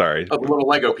 Sorry. Oh, the little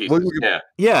Lego pieces. Yeah.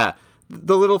 Yeah,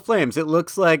 the little flames. It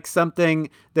looks like something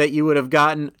that you would have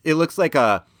gotten. It looks like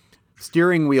a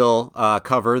steering wheel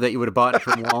cover that you would have bought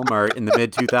from Walmart in the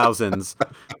mid 2000s.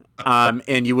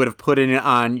 And you would have put it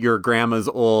on your grandma's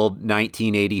old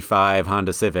 1985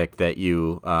 Honda Civic that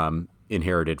you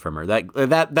inherited from her.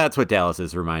 That's what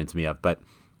Dallas's reminds me of. But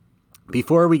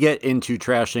before we get into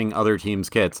trashing other teams'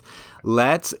 kits,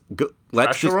 let's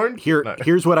Trash your own? No.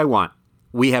 Here's what I want.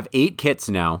 We have 8 kits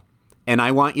now, and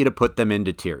I want you to put them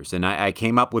into tiers. And I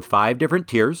came up with 5 different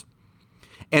tiers.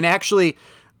 And actually,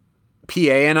 PA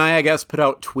and I guess, put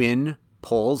out twin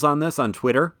polls on this on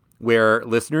Twitter, where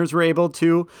listeners were able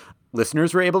to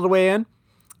weigh in.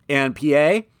 And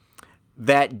PA,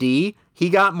 that D, he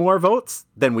got more votes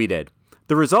than we did.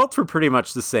 The results were pretty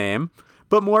much the same,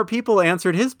 but more people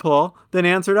answered his poll than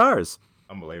answered ours.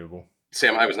 Unbelievable.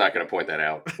 Sam, I was not going to point that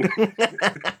out.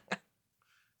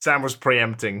 Sam was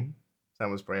preempting.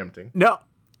 No,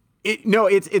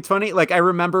 it's funny. Like, I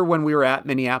remember when we were at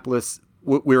Minneapolis,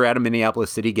 we were at a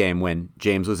Minneapolis City game when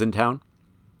James was in town.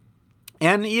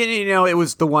 And, it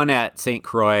was the one at St.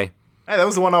 Croix. Hey, that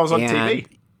was the one I was on TV.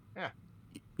 Yeah.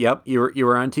 Yep, you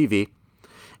were on TV.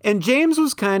 And James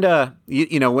was kind of,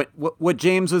 what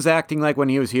James was acting like when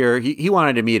he was here, he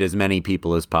wanted to meet as many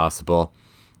people as possible.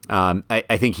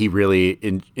 I think he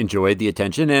really enjoyed the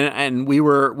attention, and we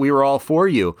were all for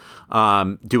you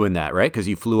doing that, right? Because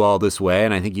you flew all this way,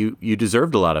 and I think you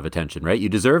deserved a lot of attention, right? You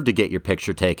deserved to get your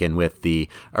picture taken with the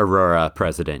Aurora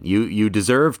president. You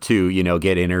deserved to,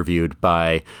 get interviewed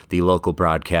by the local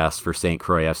broadcast for St.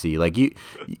 Croix FC. Like,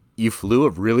 you flew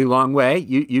a really long way.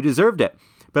 You deserved it.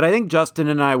 But I think Justin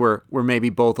and I were maybe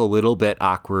both a little bit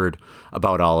awkward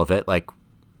about all of it. Like,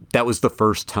 that was the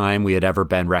first time we had ever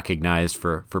been recognized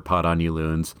for Pod on You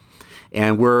Loons.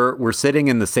 And we're sitting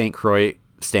in the St. Croix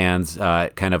stands,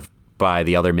 kind of by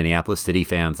the other Minneapolis City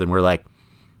fans, and we're like,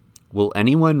 will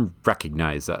anyone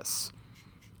recognize us?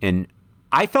 And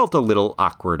I felt a little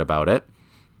awkward about it.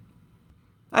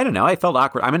 I don't know. I felt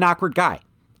awkward. I'm an awkward guy,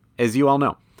 as you all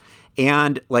know.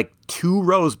 And like 2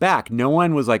 rows back, no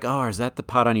one was like, oh, is that the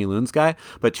Pod on You Loons guy?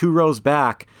 But 2 rows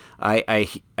back, I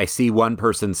see one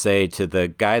person say to the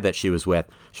guy that she was with,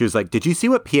 she was like, did you see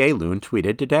what PA Loon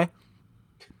tweeted today?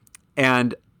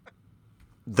 And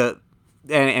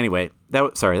anyway, that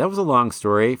was a long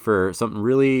story for something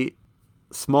really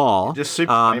small. You're just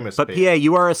super famous. But PA,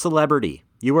 you are a celebrity.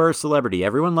 You are a celebrity.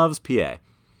 Everyone loves PA.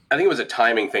 I think it was a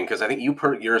timing thing, because I think you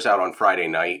put yours out on Friday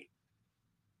night.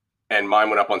 And mine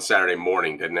went up on Saturday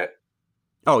morning, didn't it?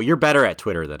 Oh, you're better at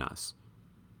Twitter than us.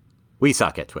 We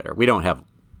suck at Twitter. We don't have,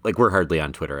 we're hardly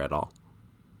on Twitter at all.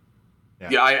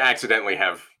 Yeah, I accidentally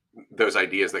have those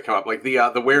ideas that come up. Like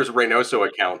the Where's Reynoso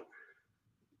account.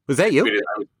 Was that you?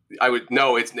 I would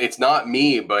no, it's not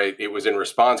me, but it was in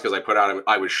response because I put out.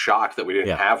 I was shocked that we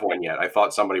didn't have one yet. I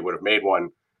thought somebody would have made one,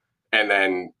 and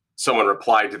then someone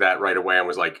replied to that right away and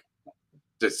was like,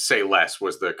 "Just say less,"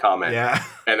 was the comment. Yeah.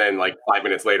 And then 5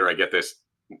 minutes later, I get this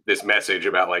message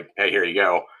about hey, here you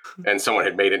go, and someone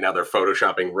had made it. Now they're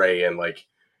photoshopping Ray and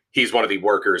he's one of the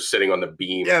workers sitting on the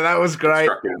beam. Yeah, that was great.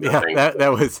 Yeah,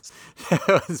 that was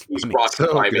he's rock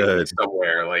climbing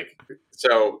somewhere.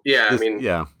 So yeah, I mean,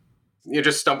 yeah, you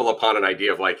just stumble upon an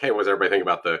idea of hey, what does everybody think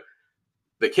about the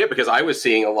kit? Because I was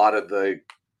seeing a lot of the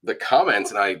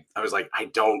comments, and I was like, I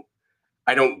don't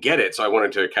get it. So I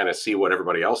wanted to kind of see what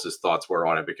everybody else's thoughts were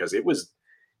on it, because it was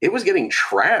getting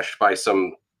trashed by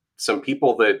some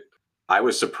people that I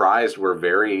was surprised were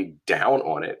very down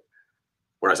on it,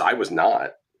 whereas I was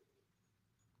not.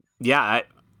 Yeah,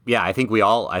 I think we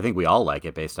all like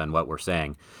it based on what we're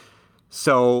saying.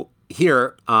 So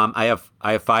here, I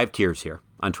have 5 tiers here.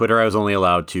 On Twitter, I was only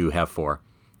allowed to have 4,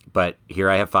 but here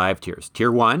I have 5 tiers.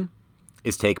 Tier 1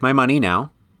 is Take My Money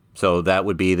Now. So that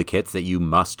would be the kits that you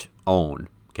must own.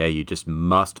 Okay, you just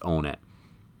must own it.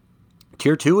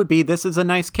 Tier 2 would be This Is a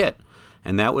Nice Kit,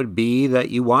 and that would be that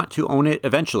you want to own it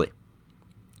eventually.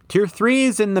 Tier 3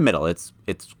 is in the middle. It's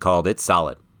called It's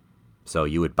Solid. So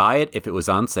you would buy it if it was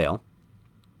on sale.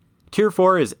 Tier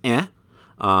 4 is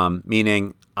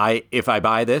meaning if I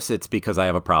buy this, it's because I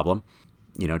have a problem.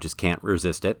 Just can't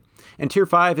resist it. And Tier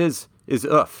 5 is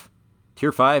oof.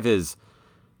 Tier 5 is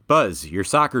Buzz, your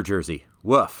soccer jersey.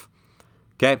 Woof.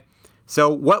 Okay. So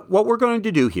what we're going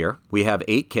to do here, we have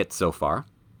 8 kits so far,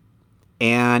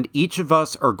 and each of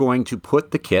us are going to put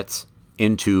the kits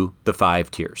into the 5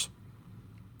 tiers.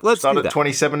 Let's start do at that.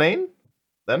 2017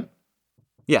 then?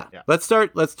 Yeah. Let's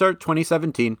start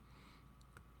 2017.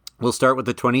 We'll start with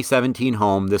the 2017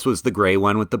 home. This was the gray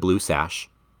one with the blue sash.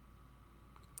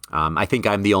 I think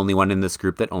I'm the only one in this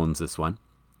group that owns this one.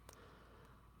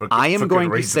 I am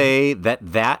going to say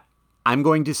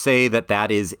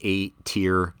that is a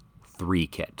tier 3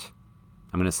 kit.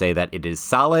 I'm going to say that it is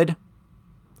solid.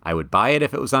 I would buy it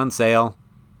if it was on sale.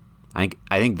 I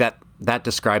think that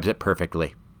describes it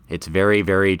perfectly. It's very,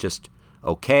 very just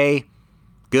okay,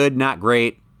 good, not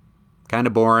great, kind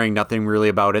of boring, nothing really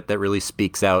about it that really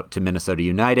speaks out to Minnesota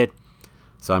United.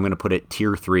 So I'm going to put it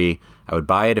tier 3. I would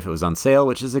buy it if it was on sale,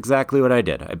 which is exactly what I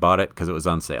did. I bought it because it was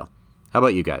on sale. How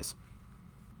about you guys?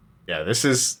 Yeah, this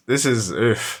is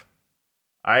oof.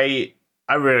 I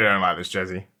really don't like this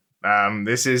jersey.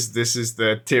 This is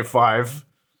the tier 5.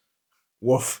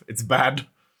 Woof, it's bad.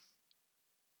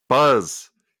 Buzz,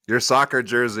 your soccer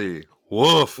jersey.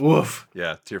 Woof. Woof.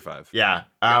 Yeah, tier 5. Yeah.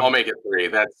 I'll make it 3.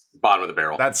 That's bottom of the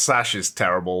barrel. That sash is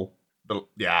terrible.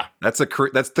 Yeah. That's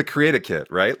the Create a kit,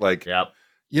 right? Yep.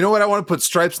 you know what? I want to put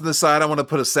stripes on the side. I want to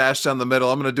put a sash down the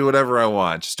middle. I'm going to do whatever I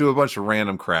want. Just do a bunch of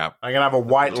random crap. I'm gonna have a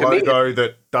white logo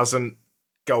that doesn't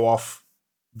go off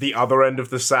the other end of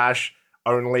the sash.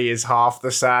 Only is half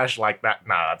the sash like that.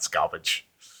 Nah, that's garbage.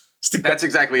 That's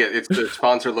exactly it. It's the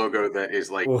sponsor logo that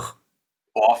is like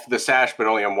off the sash, but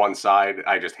only on one side.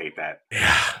 I just hate that.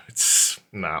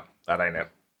 Yeah, that ain't it.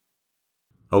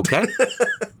 Okay.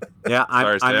 Yeah,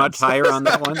 I'm much higher on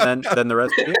that one than the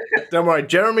rest of you. Don't worry,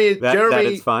 Jeremy. That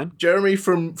is fine. Jeremy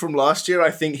from last year,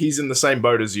 I think he's in the same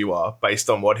boat as you are, based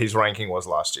on what his ranking was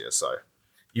last year. So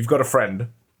you've got a friend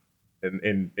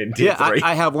in tier 3.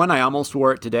 I have one. I almost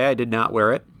wore it today. I did not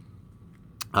wear it.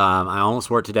 I almost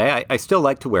wore it today. I still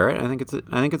like to wear it. I think it's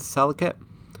a solid kit.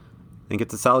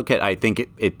 I think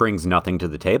it brings nothing to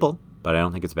the table, but I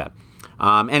don't think it's bad.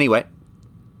 Anyway,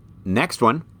 next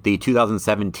one, the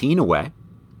 2017 away.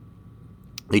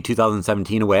 The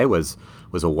 2017 away was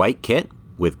a white kit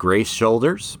with gray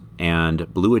shoulders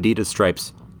and blue Adidas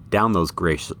stripes down those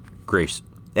gray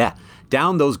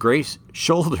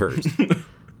shoulders.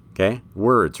 Okay,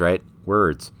 words, right?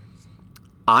 Words.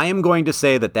 I am going to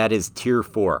say that is tier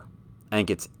 4. I think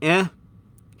it's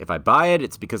If I buy it,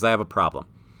 it's because I have a problem.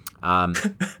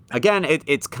 Again,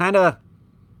 it's kind of,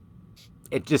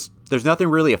 there's nothing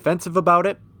really offensive about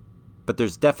it, but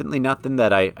there's definitely nothing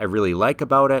that I really like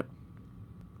about it.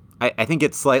 I think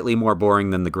it's slightly more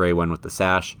boring than the gray one with the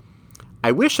sash.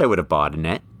 I wish I would have bought in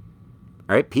it.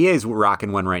 All right, PA's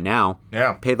rocking one right now.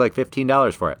 Yeah. Paid like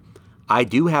 $15 for it. I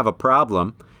do have a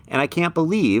problem, and I can't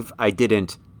believe I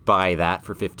didn't buy that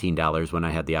for $15 when I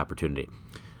had the opportunity.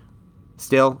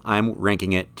 Still, I'm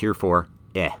ranking it tier 4.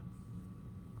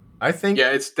 I think. Yeah,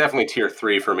 it's definitely tier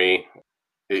 3 for me.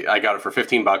 I got it for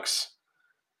 $15.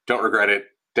 Don't regret it.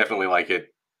 Definitely like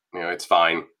it. It's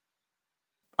fine.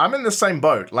 I'm in the same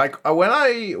boat. Like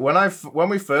when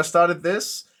we first started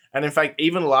this, and in fact,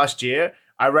 even last year,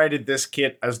 I rated this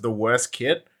kit as the worst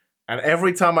kit. And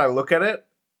every time I look at it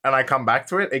and I come back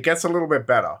to it, it gets a little bit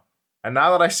better. And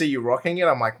now that I see you rocking it,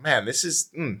 I'm like, man, this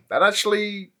is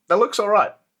that looks all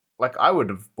right. Like I would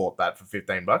have bought that for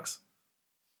 $15.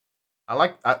 I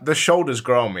like the shoulders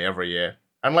grow on me every year,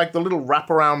 and like the little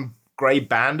wraparound gray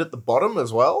band at the bottom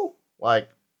as well.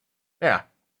 Like, yeah,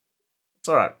 it's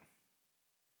all right.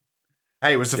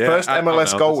 Hey, it was the first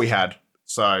MLS goal we had,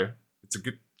 so it's a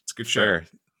good show.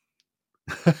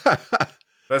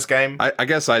 First game. I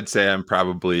guess I'd say I'm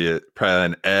probably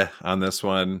an on this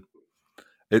one.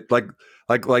 It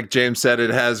like James said,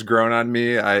 it has grown on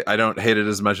me. I don't hate it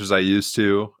as much as I used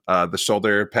to. The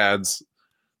shoulder pads,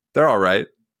 they're all right.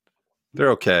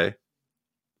 They're okay.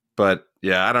 But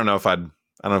yeah, I don't know if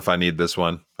I need this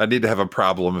one. I'd need to have a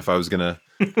problem if I was gonna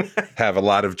have a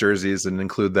lot of jerseys and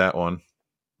include that one.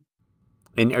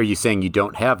 And are you saying you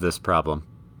don't have this problem?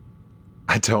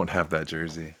 I don't have that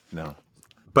jersey. No.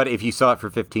 But if you saw it for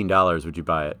 $15, would you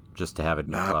buy it just to have it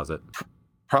in your closet?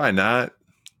 Probably not.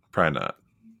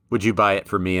 Would you buy it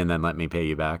for me and then let me pay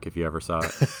you back if you ever saw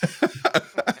it?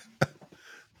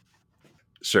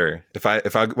 Sure. If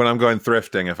I when I'm going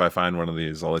thrifting, if I find one of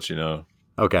these, I'll let you know.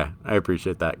 Okay, I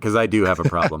appreciate that because I do have a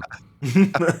problem.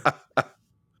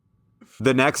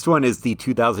 The next one is the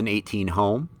 2018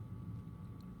 home.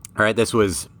 All right, this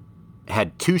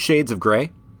had 2 shades of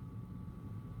gray.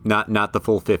 Not the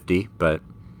full 50, but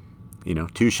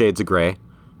 2 shades of gray,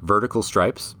 vertical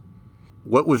stripes.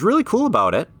 What was really cool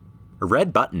about it, a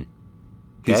red button.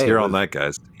 He's here all night,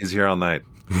 guys. He's here all night.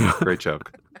 Great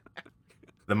joke.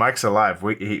 The mic's alive.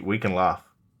 We can laugh.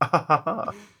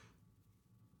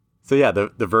 So yeah,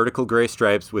 the vertical gray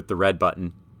stripes with the red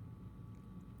button.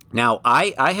 Now,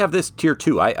 I have this tier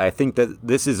 2. I think that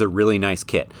this is a really nice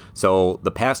kit. So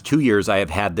the past 2 years, I have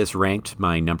had this ranked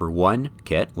my number 1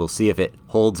 kit. We'll see if it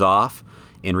holds off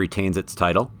and retains its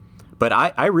title. But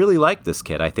I really like this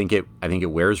kit. I think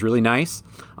it wears really nice.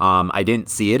 I didn't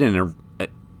see it in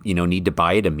need to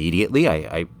buy it immediately.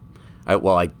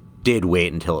 I did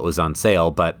wait until it was on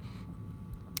sale, but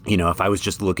if I was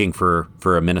just looking for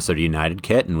a Minnesota United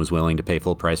kit and was willing to pay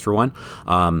full price for one,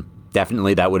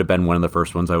 definitely that would have been one of the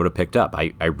first ones I would have picked up.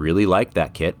 I really like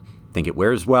that kit. I think it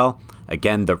wears well.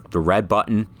 Again, the red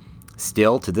button,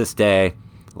 still to this day,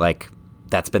 like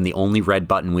that's been the only red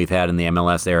button we've had in the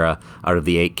MLS era out of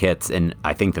the 8 kits, and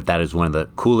I think that is one of the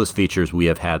coolest features we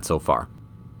have had so far.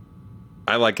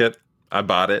 I like it. I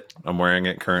bought it. I'm wearing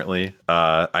it currently.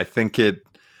 I think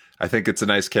it's a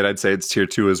nice kit. I'd say it's tier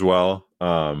 2 as well.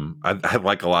 I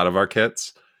like a lot of our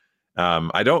kits.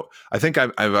 I think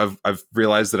I've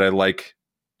realized that I like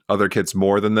other kits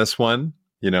more than this one.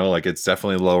 Like it's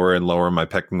definitely lower and lower in my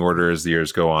pecking order as the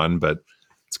years go on, but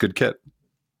it's a good kit.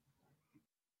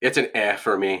 It's an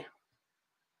for me.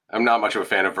 I'm not much of a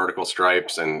fan of vertical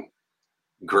stripes, and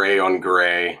gray on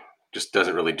gray just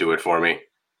doesn't really do it for me.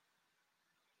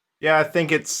 Yeah, I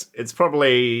think it's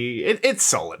probably it's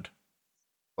solid.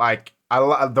 Like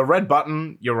the red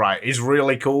button, you're right, is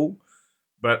really cool,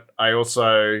 but I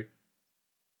also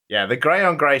the gray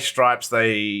on gray stripes,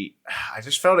 I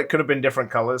just felt it could have been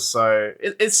different colors, so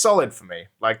it's solid for me.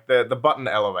 Like the button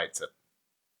elevates it.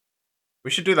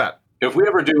 We should do that. If we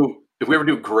ever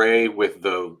do gray with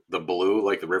the blue,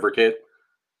 like the River Kit,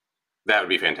 that would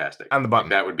be fantastic. And the button.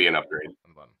 That would be an upgrade.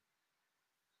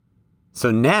 So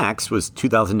next was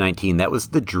 2019. That was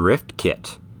the Drift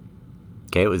Kit.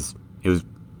 Okay, it was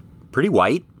pretty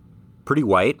white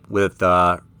with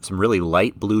some really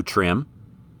light blue trim.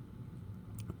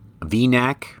 A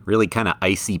V-neck, really kind of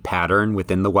icy pattern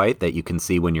within the white that you can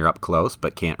see when you're up close,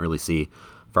 but can't really see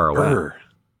far away.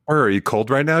 Or are you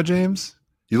cold right now, James?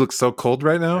 You look so cold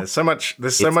right now. There's so much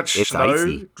snow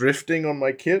icy. drifting on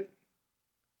my kit.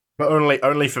 But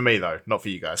only for me though, not for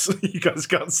you guys. You guys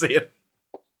can't see it.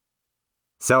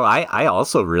 So I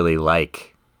also really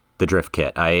like the Drift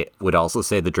Kit. I would also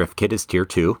say the Drift Kit is tier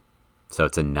 2. So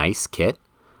it's a nice kit.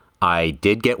 I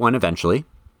did get one eventually.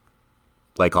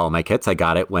 Like all my kits, I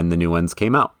got it when the new ones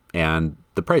came out and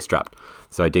the price dropped.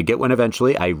 So I did get one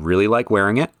eventually. I really like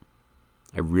wearing it.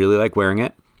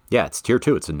 Yeah, it's tier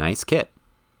 2. It's a nice kit.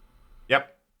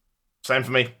 Yep. Same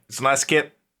for me. It's a nice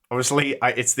kit. Obviously,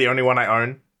 it's the only one I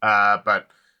own. But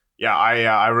yeah,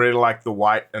 I really like the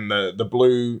white and the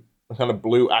blue, kind of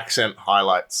blue accent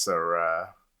highlights are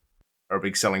a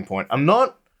big selling point.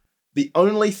 The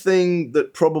only thing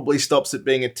that probably stops it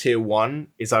being a tier 1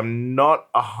 is I'm not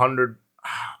 100.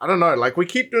 I don't know. Like we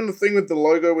keep doing the thing with the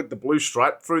logo with the blue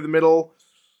stripe through the middle,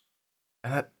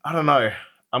 and I don't know.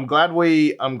 I'm glad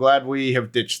we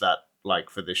have ditched that like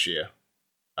for this year.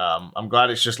 I'm glad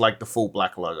it's just like the full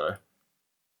black logo.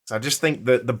 So I just think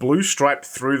that the blue stripe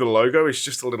through the logo is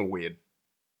just a little weird.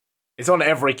 It's on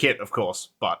every kit, of course,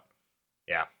 but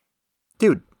yeah.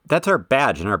 Dude, that's our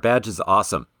badge, and our badge is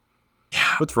awesome.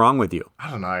 Yeah. What's wrong with you?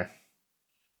 I don't know.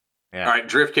 Yeah. All right,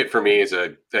 Drift Kit for me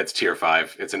that's tier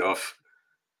 5. It's an oof.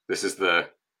 This is the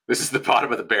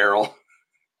bottom of the barrel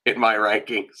in my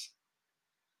rankings.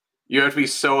 You have to be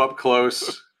so up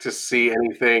close to see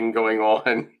anything going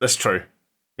on. That's true.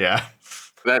 Yeah.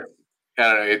 I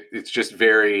don't know. It's just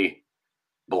very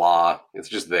blah. It's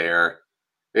just there.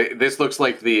 This looks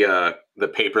like the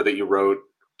paper that you wrote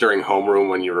during homeroom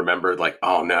when you remembered, like,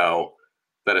 oh no,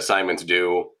 that assignment's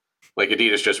due. Like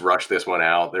Adidas just rushed this one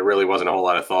out. There really wasn't a whole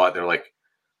lot of thought. They're like,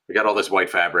 we got all this white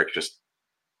fabric, just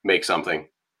make something.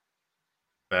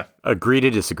 Yeah. Agree to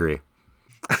disagree.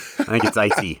 I think it's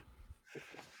icy.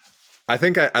 I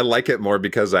think I like it more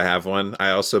because I have one.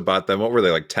 I also bought them. What were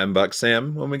they, like $10,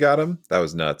 Sam, when we got them? That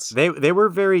was nuts. They were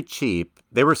very cheap.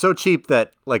 They were so cheap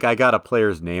that like I got a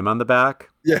player's name on the back.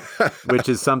 Yeah. Which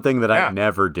is something that I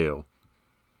never do.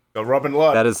 Go Robin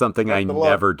Love. That is something I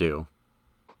never do.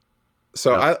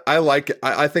 So I like it.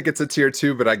 I think it's a tier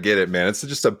 2, but I get it, man. It's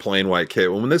just a plain white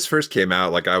kit. When this first came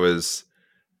out, like I was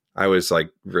like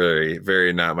very,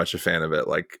 very not much a fan of it.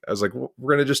 Like I was like,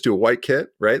 we're gonna just do a white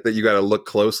kit, right? That you got to look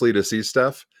closely to see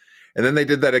stuff. And then they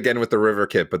did that again with the River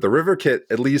Kit, but the River Kit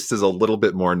at least is a little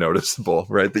bit more noticeable,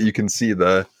 right? That you can see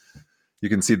the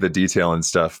detail and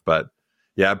stuff. But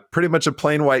yeah, pretty much a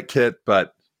plain white kit,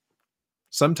 but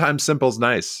sometimes simple's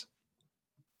nice.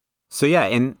 So yeah,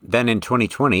 and then in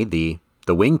 2020, the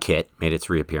wing kit made its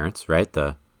reappearance, right?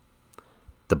 The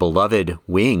beloved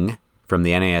wing from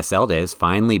the NASL days,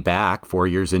 finally back 4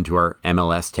 years into our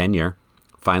MLS tenure,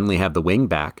 finally have the wing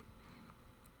back.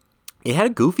 It had a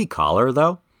goofy collar,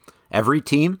 though. Every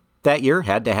team that year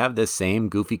had to have this same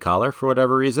goofy collar for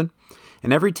whatever reason.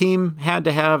 And every team had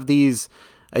to have these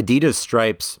Adidas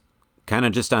stripes kind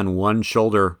of just on one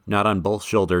shoulder, not on both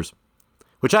shoulders.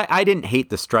 Which I didn't hate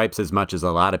the stripes as much as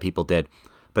a lot of people did.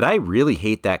 But I really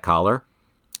hate that collar.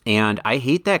 And I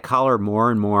hate that collar more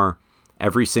and more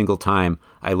every single time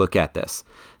I look at this.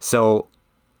 So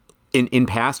in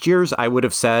past years, I would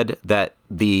have said that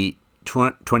the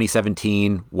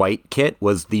 2017 white kit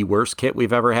was the worst kit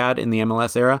we've ever had in the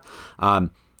MLS era.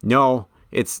 No,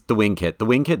 it's the wing kit. The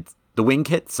wing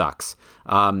kit sucks.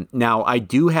 Now, I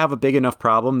do have a big enough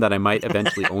problem that I might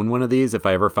eventually own one of these if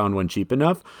I ever found one cheap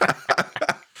enough.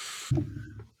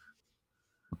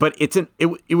 But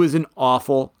it was an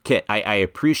awful kit. I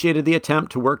appreciated the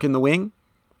attempt to work in the wing.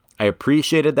 I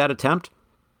appreciated that attempt,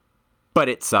 but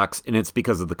it sucks, and it's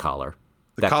because of the collar.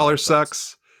 The collar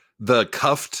sucks. The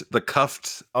cuffed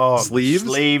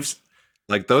sleeves.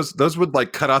 Like those would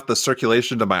like cut off the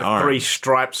circulation to my arm. 3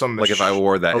 stripes on the if I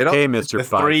wore that. Okay, Mr.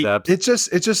 Five Steps.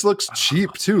 It just looks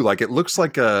cheap too. Like it looks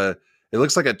like It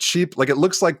looks like a cheap, like it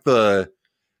looks like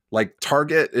like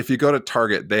Target. If you go to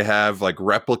Target, they have like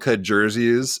replica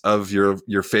jerseys of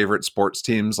your favorite sports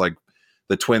teams, like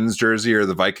the Twins jersey or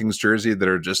the Vikings jersey, that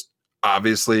are just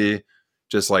obviously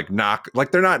just like they're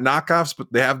not knockoffs,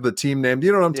 but they have the team name. Do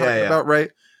you know what I'm talking about,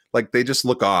 right? Like they just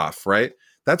look off, right?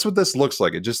 That's what this looks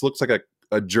like. It just looks like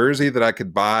a jersey that I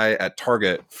could buy at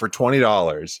Target for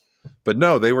 $20. But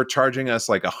no, they were charging us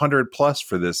like $100+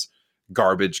 for this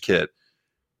garbage kit.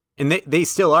 And they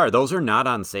still are. Those are not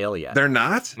on sale yet. They're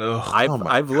not?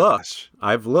 I've looked.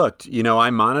 I've looked. You know, I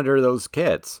monitor those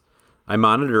kits. I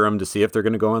monitor them to see if they're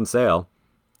going to go on sale.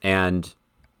 And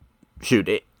shoot,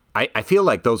 I feel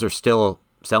like those are still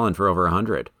selling for over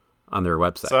 $100 on their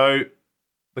website. So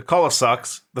the collar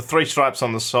sucks. The 3 stripes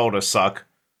on the shoulder suck.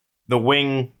 The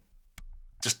wing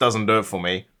just doesn't do it for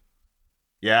me.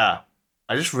 Yeah.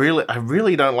 I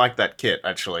really don't like that kit,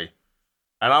 actually.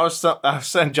 And I was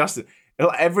saying, Justin,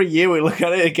 every year we look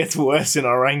at it, it gets worse in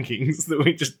our rankings, that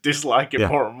we just dislike it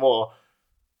more and more.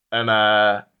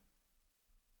 And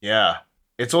yeah.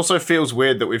 It also feels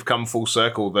weird that we've come full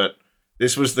circle, that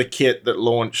this was the kit that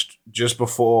launched just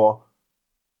before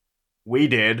we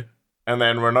did, and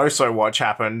then Reynoso Watch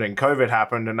happened, and COVID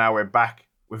happened, and now we're back.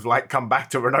 We've like come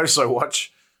back to Reynoso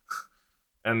Watch.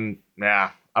 And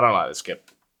yeah, I don't like this kit.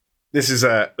 This is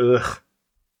a ugh.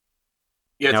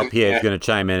 Yeah, now PA is going to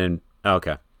chime in and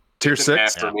okay. Tier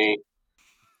 6 for me.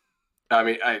 I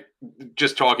mean,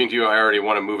 just talking to you, I already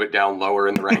want to move it down lower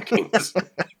in the rankings.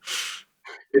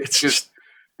 It's just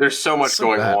there's so much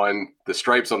going on. The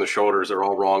stripes on the shoulders are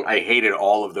all wrong. I hated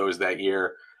all of those that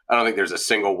year. I don't think there's a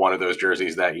single one of those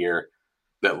jerseys that year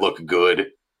that look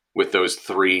good with those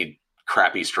 3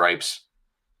 crappy stripes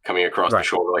coming across the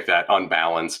shoulder like that,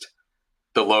 unbalanced.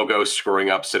 The logo screwing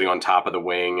up, sitting on top of the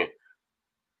wing.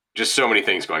 Just so many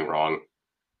things going wrong.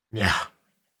 Yeah.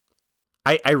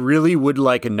 I really would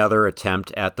like another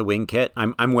attempt at the wing kit.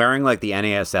 I'm wearing like the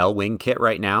NASL wing kit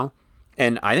right now,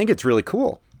 and I think it's really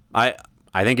cool. I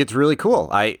think it's really cool.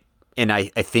 I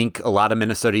think a lot of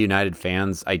Minnesota United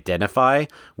fans identify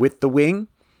with the wing,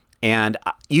 and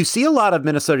you see a lot of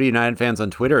Minnesota United fans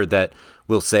on Twitter that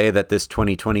will say that this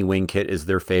 2020 wing kit is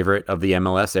their favorite of the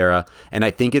MLS era. And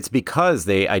I think it's because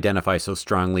they identify so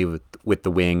strongly with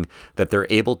the wing that they're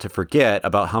able to forget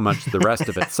about how much the rest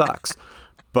of it sucks.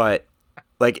 But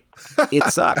like, it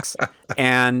sucks.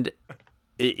 And,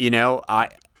 you know,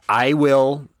 I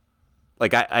will,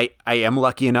 like, I am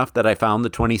lucky enough that I found the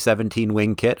 2017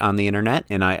 wing kit on the internet,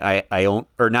 and I own,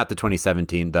 or not the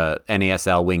 2017, the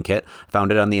NASL wing kit,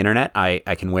 found it on the internet. I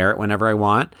can wear it whenever I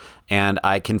want, and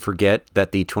I can forget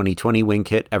that the 2020 wing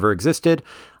kit ever existed.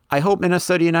 I hope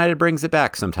Minnesota United brings it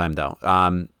back sometime, though.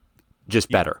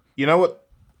 Just better. You know what?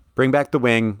 Bring back the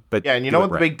wing, but yeah, and you know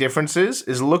what the big difference is?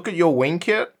 Is look at your wing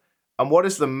kit, and what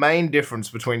is the main difference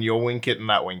between your wing kit and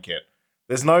that wing kit?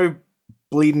 There's no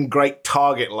bleeding great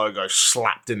Target logo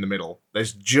slapped in the middle.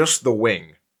 There's just the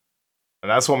wing. And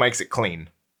that's what makes it clean.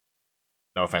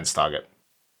 No offense, Target.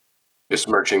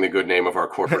 Besmirching the good name of our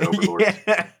corporate overlords.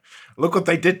 Yeah. Look what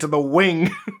they did to the wing,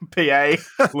 PA.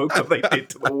 Look what they did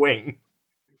to the wing.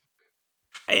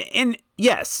 And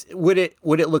yes, would it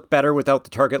look better without the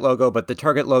Target logo? But the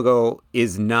Target logo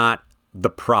is not the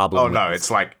problem. Oh, no,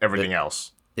 it's like everything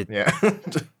else. Yeah.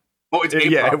 Well,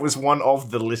 it was one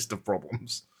of the list of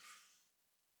problems.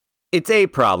 It's a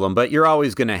problem, but you're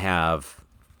always going to have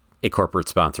a corporate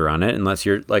sponsor on it, unless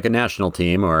you're like a national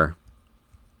team or,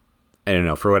 I don't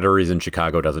know, for whatever reason,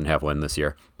 Chicago doesn't have one this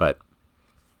year, but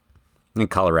in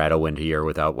Colorado went a year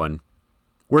without one.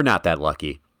 We're not that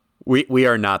lucky. We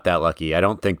are not that lucky. I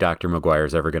don't think Dr. McGuire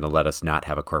is ever going to let us not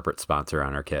have a corporate sponsor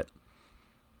on our kit.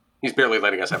 He's barely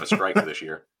letting us have a striker this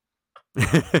year.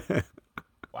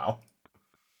 Wow.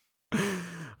 All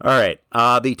right.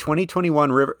 The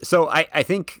 2021 River. So I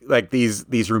think like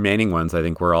these remaining ones, I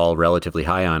think we're all relatively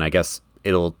high on. I guess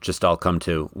it'll just all come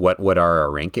to what are our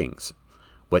rankings?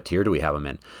 What tier do we have them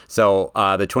in? So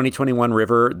the 2021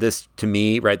 River, this to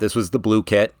me, right, this was the blue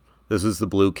kit. This was the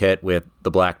blue kit with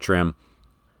the black trim.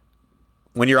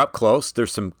 When you're up close,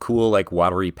 there's some cool like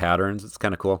watery patterns. It's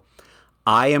kind of cool.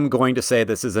 I am going to say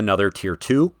this is another tier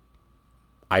 2.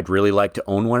 I'd really like to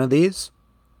own one of these.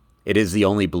 It is the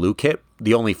only blue kit,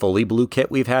 the only fully blue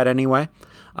kit we've had anyway,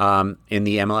 in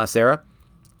the MLS era.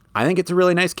 I think it's a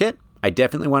really nice kit. I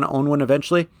definitely want to own one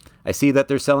eventually. I see that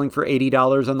they're selling for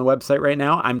 $80 on the website right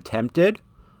now. I'm tempted.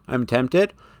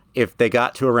 If they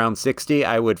got to around 60,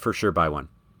 I would for sure buy one.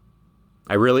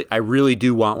 I really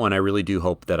do want one. I really do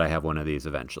hope that I have one of these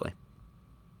eventually.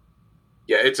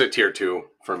 Yeah, it's a tier 2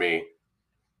 for me.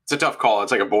 It's a tough call.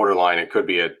 It's like a borderline. It could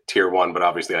be a tier 1, but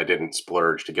obviously I didn't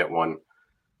splurge to get one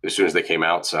as soon as they came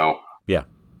out. So Yeah.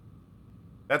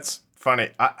 That's funny.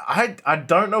 I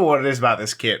don't know what it is about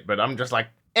this kit, but I'm just like,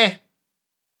 it's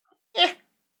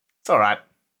all right.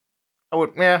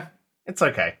 It's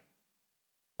okay.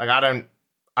 Like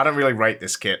I don't really rate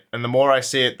this kit, and the more I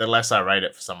see it, the less I rate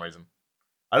it for some reason.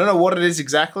 I don't know what it is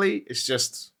exactly. It's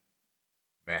just,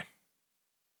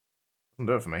 doesn't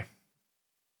do it for me.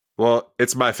 Well,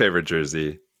 it's my favorite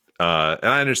jersey, and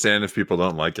I understand if people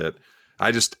don't like it.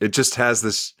 It just has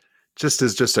this, just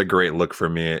is just a great look for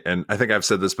me. And I think I've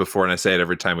said this before, and I say it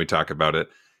every time we talk about it.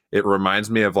 It reminds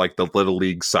me of like the little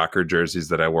league soccer jerseys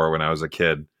that I wore when I was a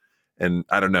kid. And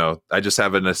I don't know, I just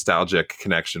have a nostalgic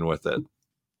connection with it.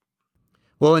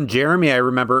 Well, and Jeremy, I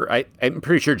remember, I'm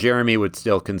pretty sure Jeremy would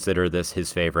still consider this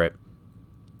his favorite.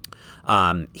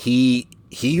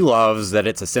 He loves that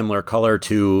it's a similar color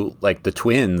to like the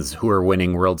Twins who are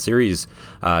winning World Series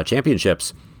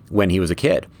championships when he was a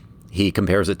kid. He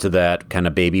compares it to that kind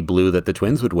of baby blue that the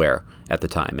Twins would wear at the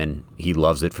time, and he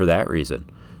loves it for that reason.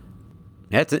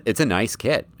 It's a nice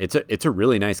kit. It's a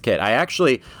really nice kit. I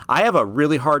have a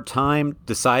really hard time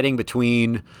deciding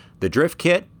between the drift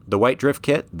kit, the white drift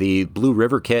kit, the blue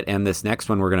river kit, and this next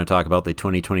one we're going to talk about, the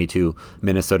 2022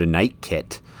 Minnesota Night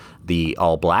kit, the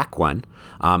all black one.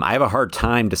 I have a hard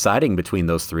time deciding between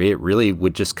those three. It really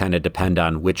would just kind of depend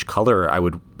on which color I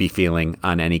would be feeling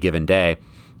on any given day.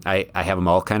 I have them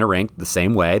all kind of ranked the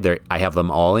same way. I have them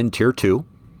all in tier 2.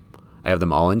 I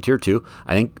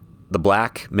think the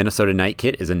black Minnesota Night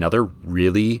kit is another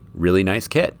really, really nice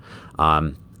kit.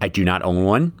 I do not own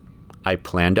one. I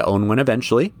plan to own one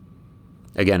eventually.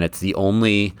 Again, it's the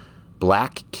only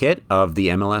black kit of the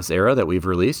MLS era that we've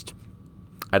released.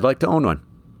 I'd like to own one.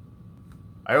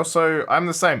 I'm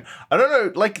the same. I don't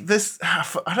know, like this,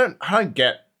 I don't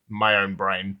get my own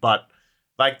brain, but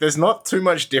like there's not too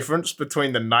much difference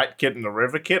between the night kit and the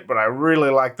river kit, but I really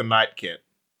like the night kit.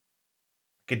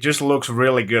 It just looks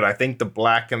really good. I think the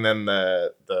black and then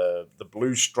the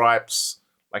blue stripes,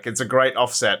 like it's a great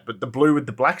offset, but the blue with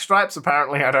the black stripes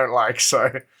apparently I don't like,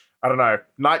 so I don't know.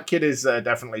 Night kit is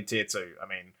definitely tier 2. I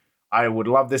mean, I would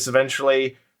love this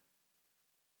eventually.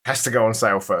 Has to go on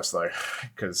sale first though,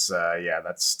 because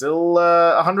that's still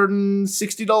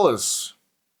 $160.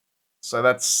 So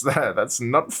that's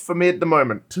not for me at the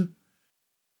moment.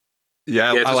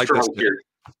 Yeah, I like this. Tier.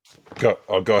 Go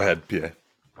ahead, PA.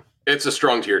 It's a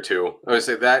strong tier 2. I would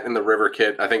say that and the river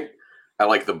kit. I think I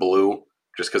like the blue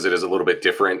just because it is a little bit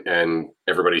different, and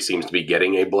everybody seems to be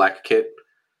getting a black kit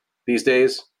these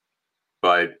days.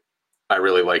 But I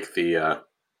really like the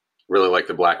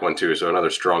black one too. So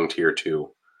another strong tier 2.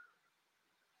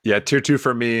 Yeah, tier 2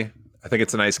 for me. I think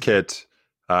it's a nice kit.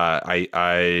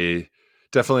 I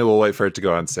definitely will wait for it to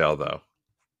go on sale, though.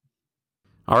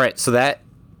 All right, so that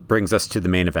brings us to the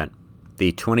main event,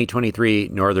 the 2023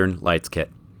 Northern Lights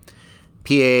kit.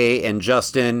 PA and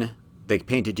Justin, they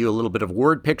painted you a little bit of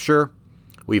word picture.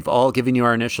 We've all given you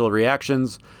our initial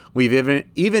reactions. We've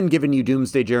even given you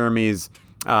Doomsday Jeremy's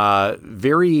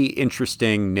very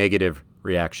interesting negative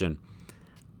reaction.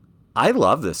 I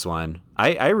love this one.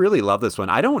 I really love this one.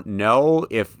 I don't know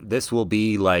if this will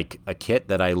be like a kit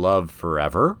that I love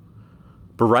forever,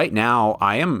 but right now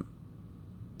I am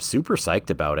super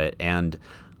psyched about it. And,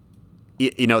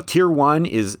 tier 1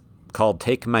 is called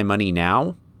Take My Money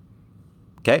Now.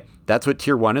 Okay, that's what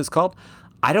tier 1 is called.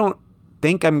 I don't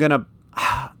think I'm going to,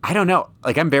 I don't know.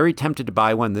 Like, I'm very tempted to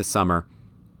buy one this summer.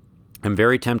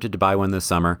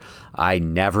 I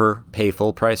never pay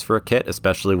full price for a kit,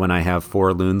 especially when I have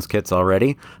 4 Loons kits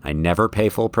already. I never pay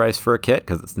full price for a kit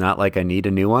because it's not like I need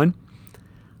a new one.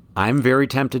 I'm very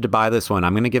tempted to buy this one.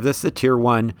 I'm going to give this a tier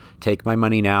 1, Take My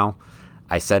Money Now.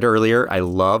 I said earlier, I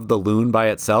love the Loon by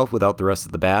itself without the rest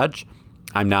of the badge.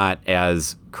 I'm not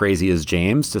as crazy as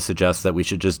James to suggest that we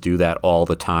should just do that all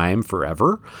the time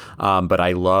forever. But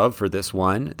I love for this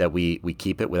one that we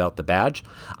keep it without the badge.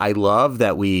 I love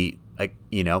that we,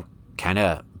 kind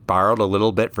of borrowed a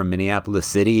little bit from Minneapolis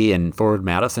City and Forward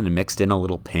Madison and mixed in a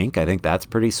little pink. I think that's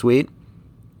pretty sweet.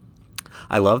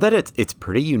 I love that it's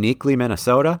pretty uniquely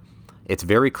Minnesota. It's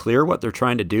very clear what they're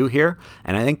trying to do here,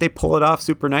 and I think they pull it off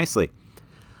super nicely.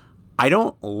 I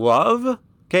don't love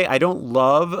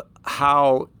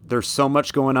how there's so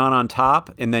much going on top,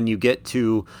 and then you get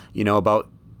to, about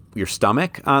your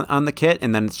stomach on the kit,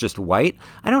 and then it's just white.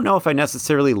 I don't know if I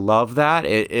necessarily love that.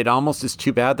 It almost is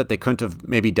too bad that they couldn't have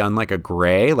maybe done like a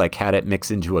gray, like had it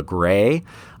mix into a gray.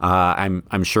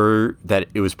 I'm sure that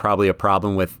it was probably a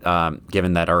problem with,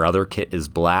 given that our other kit is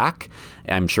black,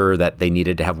 I'm sure that they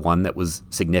needed to have one that was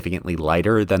significantly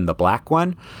lighter than the black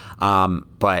one.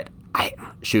 But I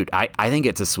think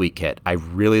it's a sweet kit. I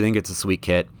really think it's a sweet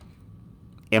kit.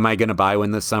 Am I going to buy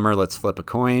one this summer? Let's flip a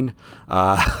coin.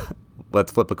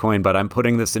 let's flip a coin, but I'm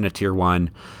putting this in a tier 1.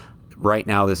 Right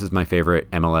now, this is my favorite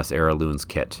MLS era Loons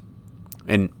kit.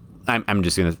 And I'm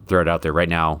just going to throw it out there right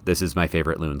now. This is my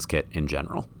favorite Loons kit in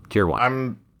general. Tier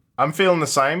 1. I'm feeling the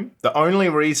same. The only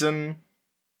reason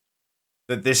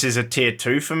that this is a tier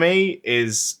 2 for me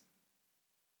is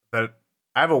that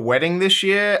I have a wedding this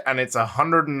year and it's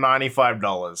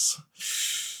 $195.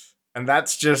 And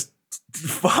that's just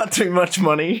far too much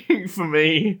money for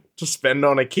me to spend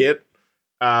on a kit.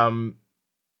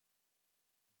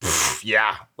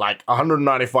 Yeah, like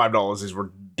 $195 is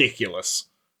ridiculous.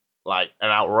 Like an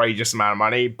outrageous amount of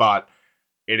money, but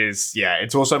it is, yeah,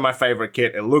 it's also my favorite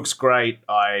kit. It looks great.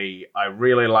 I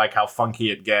really like how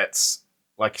funky it gets.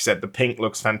 Like you said, the pink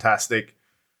looks fantastic.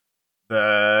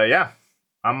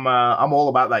 I'm all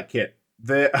about that kit.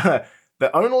 The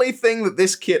only thing that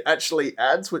this kit actually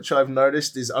adds, which I've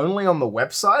noticed is only on the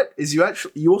website, is you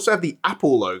also have the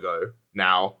Apple logo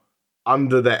now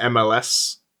under the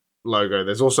MLS logo.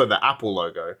 There's also the Apple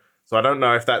logo. So I don't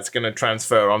know if that's going to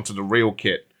transfer onto the real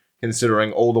kit,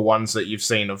 considering all the ones that you've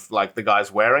seen of like the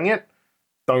guys wearing it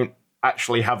don't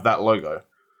actually have that logo.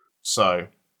 So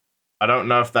I don't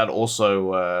know if that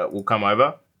also will come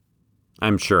over.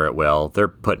 I'm sure it will. They're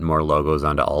putting more logos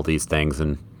onto all these things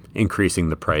and increasing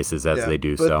the prices as they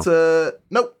do so.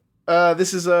 Nope.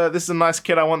 This is a nice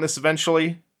kit. I want this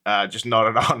eventually. Just not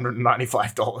at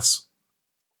 $195.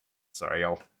 Sorry,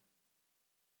 y'all.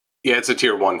 Yeah, it's a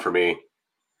tier 1 for me.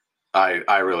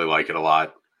 I really like it a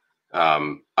lot.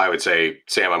 I would say,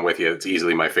 Sam, I'm with you. It's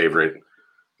easily my favorite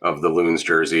of the Loons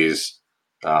jerseys.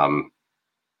 I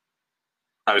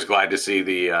was glad to see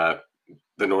the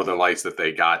Northern Lights, that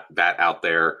they got that out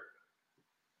there,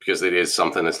 because it is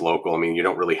something that's local. I mean, you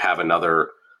don't really have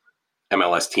another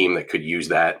MLS team that could use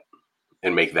that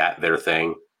and make that their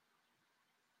thing.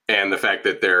 And the fact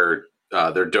that they're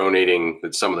donating,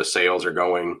 that some of the sales are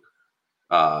going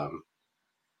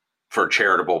for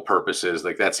charitable purposes,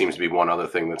 like that seems to be one other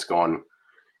thing that's gone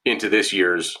into this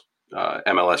year's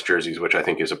MLS jerseys, which I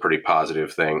think is a pretty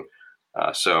positive thing.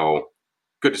 So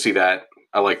good to see that.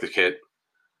 I like the kit.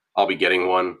 I'll be getting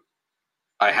one.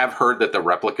 I have heard that the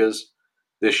replicas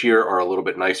this year are a little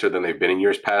bit nicer than they've been in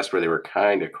years past, where they were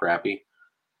kind of crappy.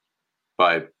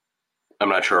 But I'm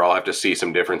not sure. I'll have to see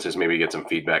some differences, maybe get some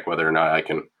feedback whether or not I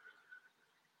can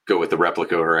go with the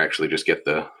replica or actually just get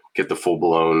the full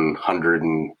blown 100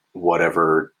 and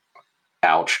whatever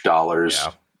ouch dollars.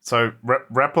 Yeah. So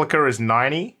replica is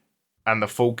 90 and the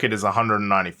full kit is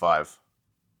 195.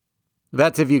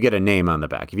 That's if you get a name on the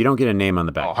back. If you don't get a name on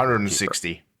the back,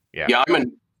 160. Yeah. Yeah,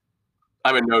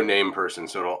 I'm a no name person,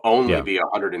 so it'll only be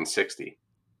 160.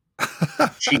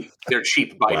 Cheap. They're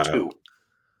cheap by 2.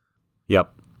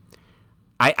 Yep.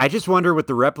 I just wonder with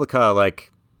the replica,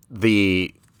 like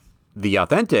the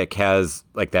authentic has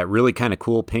like that really kind of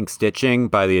cool pink stitching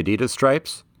by the Adidas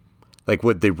stripes. Like,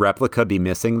 would the replica be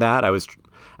missing that? I was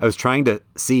trying to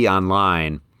see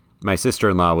online. My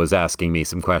sister-in-law was asking me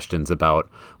some questions about,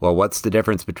 well, what's the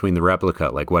difference between the replica?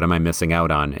 Like, what am I missing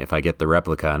out on if I get the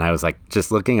replica? And I was like,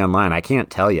 just looking online, I can't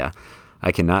tell you.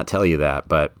 I cannot tell you that,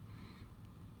 but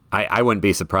I wouldn't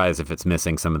be surprised if it's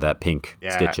missing some of that pink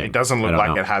stitching. It doesn't look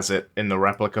like it has it in the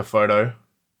replica photo.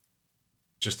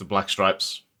 Just the black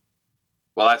stripes.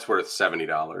 Well, that's worth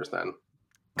 $70 then.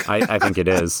 I think it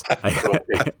is.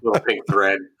 little pink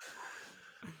thread.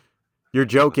 You're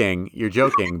joking,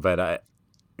 but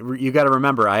you got to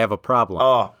remember, I have a problem.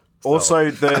 Oh,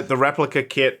 also the replica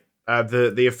kit,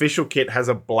 the official kit has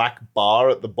a black bar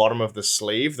at the bottom of the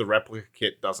sleeve. The replica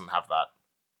kit doesn't have that.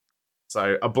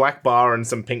 So a black bar and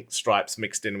some pink stripes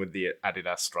mixed in with the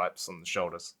Adidas stripes on the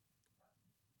shoulders.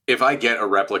 If I get a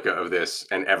replica of this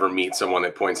and ever meet someone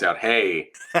that points out, hey,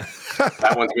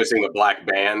 that one's missing the black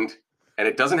band and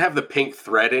it doesn't have the pink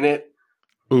thread in it,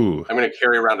 ooh, I'm going to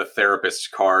carry around a therapist's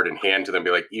card and hand to them,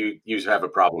 be like, you have a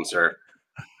problem, sir.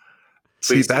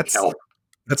 Please see, help.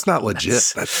 That's not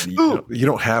legit. You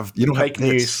don't have fake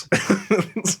news.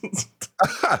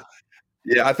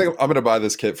 Yeah, I think I'm going to buy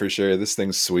this kit for sure. This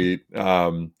thing's sweet.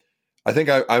 I think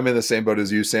I'm in the same boat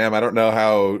as you, Sam. I don't know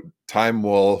how time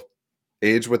will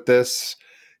age with this.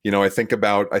 I think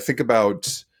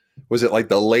about was it like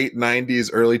the late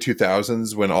 90s, early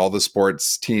 2000s when all the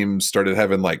sports teams started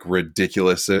having like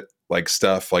ridiculous like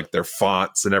stuff, like their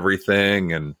fonts and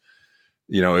everything, and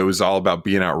it was all about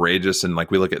being outrageous. And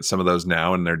like we look at some of those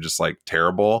now and they're just like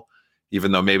terrible,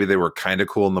 even though maybe they were kind of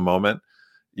cool in the moment.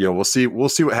 We'll see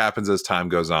what happens as time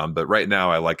goes on, but right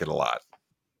now I like it a lot.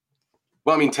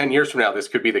 Well, I mean, 10 years from now, this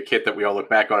could be the kit that we all look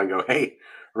back on and go, hey,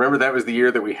 remember that was the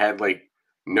year that we had like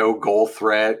no goal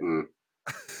threat and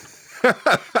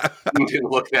it didn't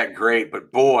look that great,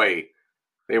 but boy,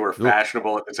 they were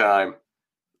fashionable at the time.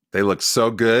 They look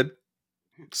so good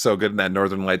in that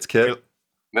Northern Lights kit.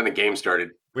 Then the game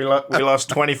started. We lost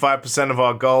 25% of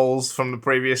our goals from the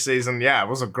previous season. Yeah, it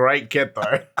was a great kit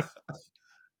though.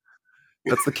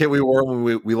 That's the kit we wore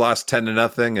when we lost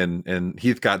 10-0 and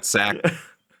Heath got sacked.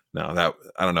 No, that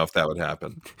I don't know if that would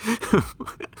happen.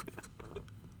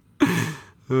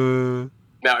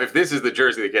 Now, if this is the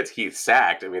jersey that gets Heath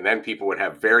sacked, I mean, then people would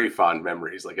have very fond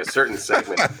memories, like a certain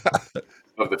segment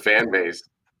of the fan base.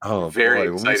 Oh, very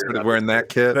boy, excited when we started about wearing that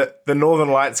kit. The Northern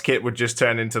Lights kit would just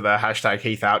turn into the hashtag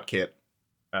Heath out kit.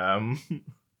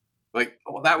 Like,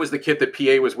 well, that was the kit that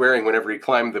PA was wearing whenever he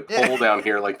climbed the pole down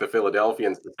here, like the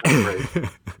Philadelphians.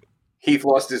 Heath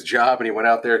lost his job and he went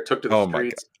out there, took to the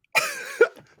streets.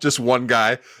 Just one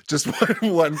guy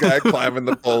climbing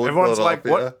the pole. Everyone's like,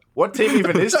 what team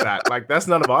even is that? Like, that's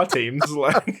none of our teams.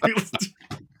 Like,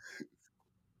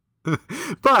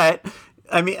 but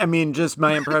I mean, just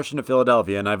my impression of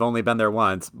Philadelphia, and I've only been there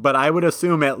once, but I would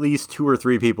assume at least 2 or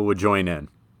 3 people would join in.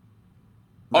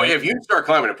 Oh yeah, if you start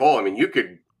climbing a pole, I mean, you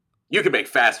could make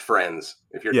fast friends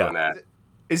if you're doing that.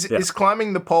 Is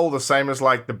climbing the pole the same as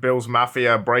like the Bills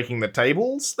Mafia breaking the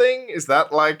tables thing? Is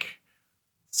that like?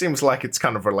 Seems like it's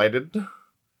kind of related.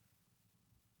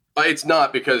 It's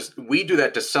not, because we do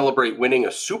that to celebrate winning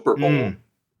a Super Bowl,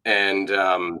 and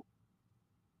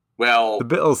well, the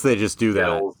Bills, they just do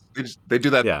that. They do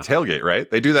that at tailgate,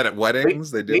 right? They do that at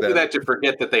weddings. They do that to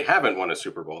forget that they haven't won a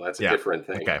Super Bowl. That's a different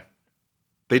thing. Okay.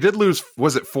 They did lose.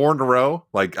 Was it 4 in a row?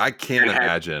 Like, I can't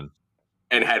imagine.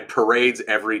 And had parades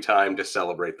every time to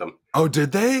celebrate them. Oh,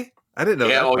 did they? I didn't know.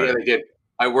 Yeah, that yeah, they did.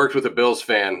 I worked with a Bills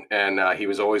fan, and he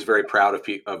was always very proud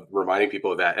of reminding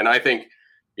people of that. And I think,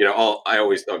 I'll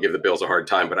give the Bills a hard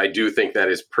time, but I do think that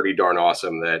is pretty darn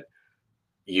awesome that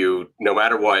you, no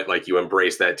matter what, like, you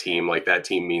embrace that team. Like, that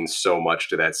team means so much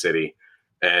to that city,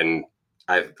 and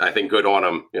I think good on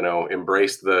them.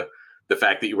 Embrace the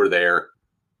fact that you were there.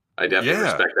 I definitely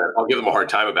respect that. I'll give them a hard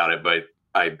time about it, but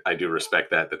I do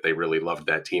respect that they really loved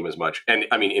that team as much. And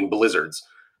I mean, in blizzards,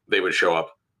 they would show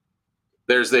up.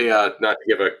 There's not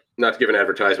to give an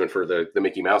advertisement for the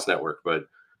Mickey Mouse Network, but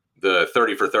the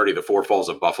 30 for 30, the Four Falls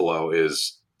of Buffalo,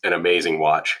 is an amazing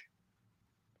watch.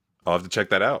 I'll have to check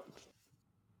that out.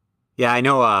 Yeah, I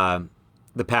know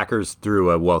the Packers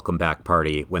threw a welcome back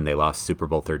party when they lost Super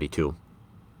Bowl 32.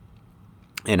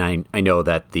 And I know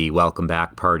that the welcome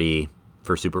back party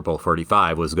for Super Bowl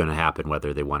 45 was going to happen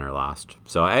whether they won or lost.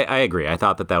 So I agree. I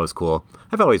thought that was cool.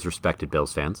 I've always respected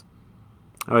Bills fans.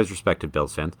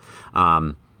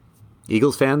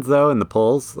 Eagles fans, though, in the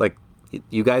polls, like,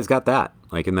 you guys got that.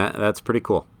 Like, and that's pretty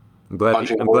cool. I'm glad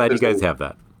you guys have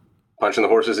that. Punching the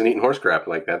horses and eating horse crap.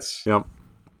 Like, that's... Yep.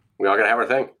 We all got to have our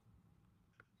thing.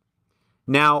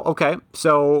 Now, okay,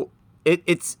 so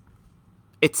it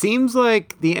seems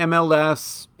like the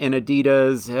MLS and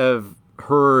Adidas have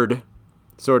heard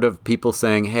sort of people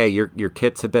saying, hey, your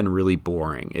kits have been really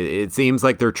boring. It seems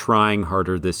like they're trying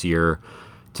harder this year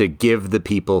to give the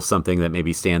people something that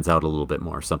maybe stands out a little bit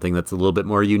more, something that's a little bit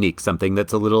more unique, something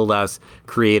that's a little less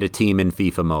create a team in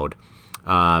FIFA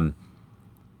mode.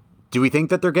 Do we think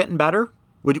that they're getting better?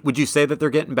 Would you say that they're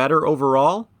getting better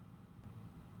overall?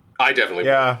 I definitely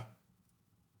would.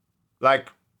 Like,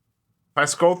 if I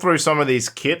scroll through some of these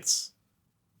kits,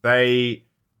 I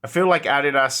feel like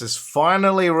Adidas has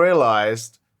finally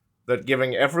realized that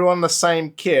giving everyone the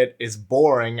same kit is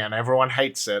boring and everyone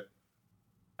hates it.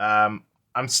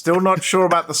 I'm still not sure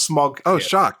about the smog. Oh, kit.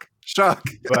 shock.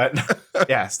 But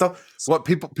yeah, stop. What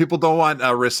people don't want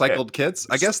recycled kits?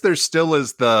 I guess there still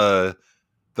is the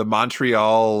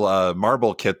Montreal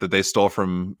marble kit that they stole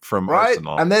from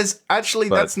Arsenal. And there's actually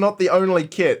that's not the only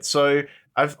kit. So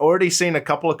I've already seen a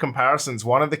couple of comparisons.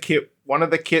 One of the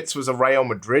kits was a Real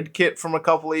Madrid kit from a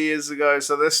couple of years ago.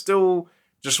 So they're still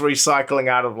just recycling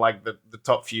out of like the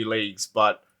top few leagues,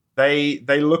 but they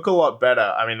look a lot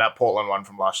better. I mean, that Portland one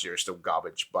from last year is still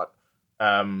garbage, but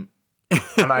the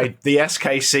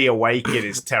SKC away kit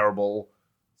is terrible.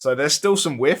 So there's still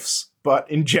some whiffs, but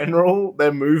in general,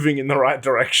 they're moving in the right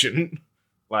direction.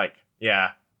 Like,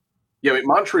 yeah. Yeah, I mean,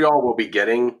 Montreal will be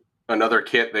getting another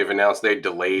kit. They've announced they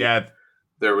delayed. Yeah.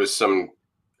 There was some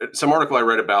article I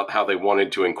read about how they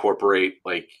wanted to incorporate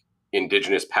like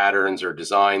indigenous patterns or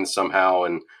designs somehow,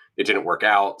 and it didn't work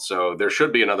out. So there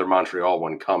should be another Montreal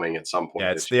one coming at some point.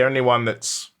 Yeah, it's the only one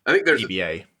that's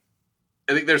EBA.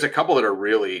 I think there's a couple that are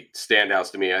really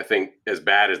standouts to me. I think as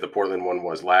bad as the Portland one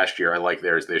was last year, I like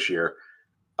theirs this year.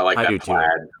 I like that plaid.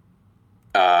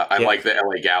 I like the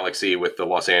LA Galaxy with the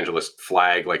Los Angeles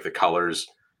flag, like the colors,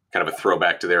 kind of a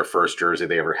throwback to their first jersey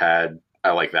they ever had.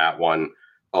 I like that one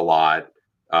a lot.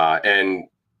 And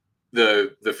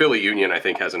the Philly Union, I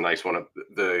think, has a nice one.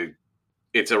 The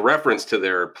it's a reference to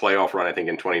their playoff run, I think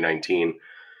in 2019.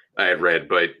 I had read,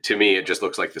 but to me, it just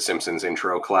looks like the Simpsons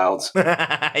intro clouds. Oh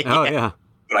yeah.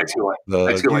 But I do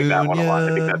like that one a lot.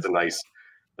 I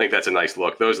think that's a nice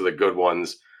look. Those are the good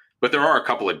ones. But there are a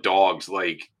couple of dogs.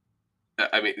 Like,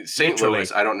 I mean, St.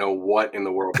 Louis. I don't know what in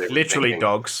the world they were Literally thinking.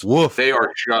 dogs. Woof. They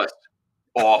are just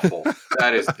awful.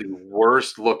 That is the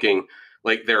worst looking.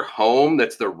 Like their home,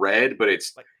 that's the red, but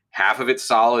it's half of it's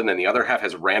solid, and then the other half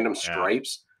has random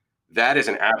stripes. That is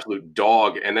an absolute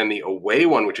dog. And then the away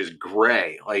one, which is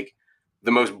gray, like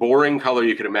the most boring color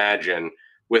you could imagine,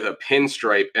 with a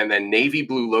pinstripe and then navy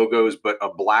blue logos, but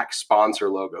a black sponsor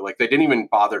logo. Like they didn't even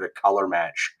bother to color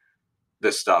match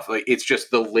this stuff. Like it's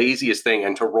just the laziest thing.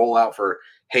 And to roll out for,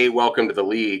 hey, welcome to the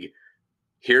league.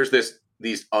 Here's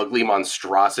these ugly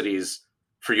monstrosities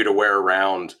for you to wear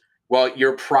around. Well,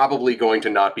 you're probably going to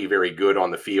not be very good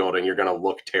on the field and you're going to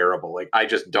look terrible. Like I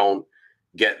just don't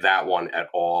get that one at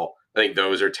all. I think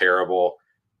those are terrible.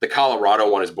 The Colorado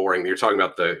one is boring. You're talking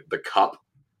about the cup,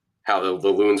 how the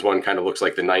Loons one kind of looks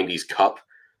like the 90s cup.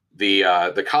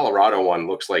 The Colorado one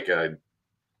looks like a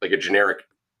generic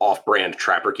off-brand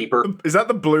Trapper Keeper. Is that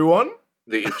the blue one?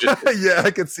 Yeah,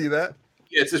 I could see that.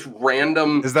 It's this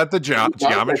random. Is that the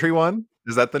geometry one?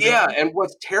 Is that the geometry? And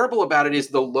what's terrible about it is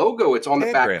the logo. It's on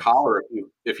the back collar.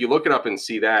 If you look it up and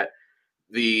see that,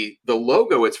 the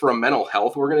logo, it's for a mental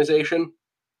health organization.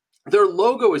 Their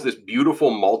logo is this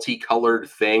beautiful multicolored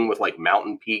thing with like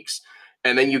mountain peaks,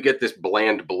 and then you get this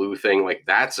bland blue thing. Like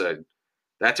that's a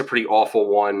pretty awful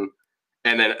one.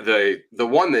 And then the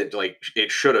one that like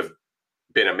it should have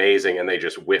been amazing and they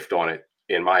just whiffed on it,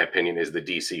 in my opinion, is the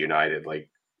DC United. Like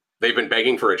they've been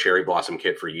begging for a cherry blossom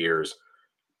kit for years,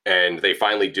 and they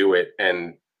finally do it,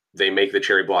 and they make the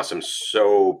cherry blossoms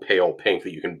so pale pink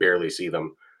that you can barely see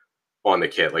them on the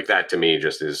kit. Like that to me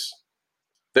just is.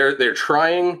 They're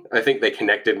trying. I think they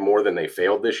connected more than they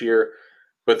failed this year,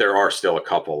 but there are still a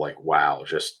couple like, wow,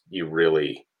 just you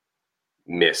really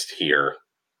missed here.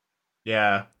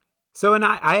 Yeah. So, and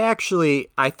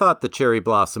I thought the cherry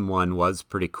blossom one was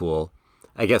pretty cool.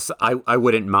 I guess I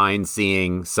wouldn't mind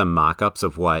seeing some mock-ups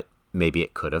of what maybe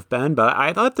it could have been, but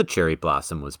I thought the cherry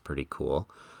blossom was pretty cool.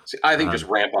 See, I think just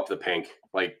ramp up the pink.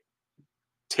 Like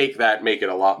take that, make it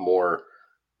a lot more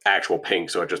actual pink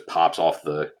so it just pops off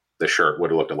the shirt. Would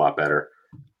have looked a lot better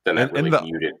than that really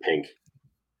muted pink.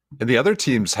 And the other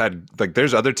teams had like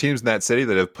there's other teams in that city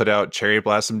that have put out cherry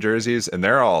blossom jerseys and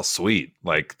they're all sweet.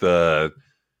 Like they're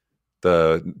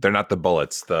not the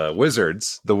Bullets, the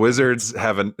Wizards. The Wizards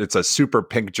it's a super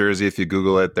pink jersey. If you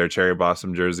Google it, their cherry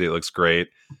blossom jersey, it looks great.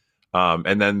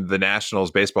 And then the Nationals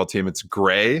baseball team, it's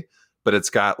gray, but it's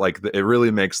got like it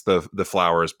really makes the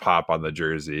flowers pop on the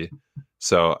jersey.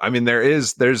 So I mean,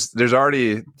 there's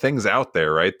already things out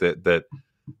there, right? That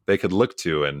they could look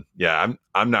to, and yeah,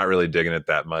 I'm not really digging it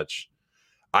that much.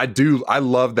 I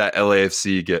love that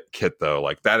LAFC kit though.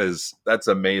 Like that's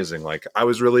amazing. Like I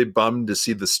was really bummed to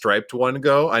see the striped one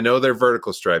go. I know they're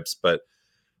vertical stripes, but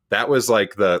that was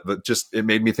like it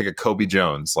made me think of Kobe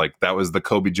Jones. Like that was the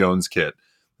Kobe Jones kit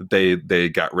that they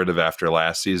got rid of after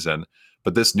last season.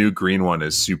 But this new green one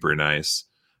is super nice.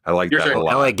 I like that a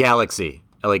lot. LA Galaxy.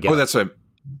 Oh, that's what.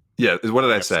 Yeah, what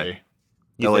did I say?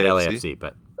 LAFC,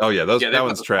 but oh yeah, that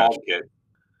one's trash.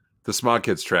 The smog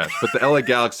kit's trash, but the LA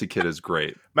Galaxy kit is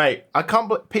great. Mate, I can't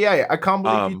believe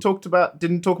you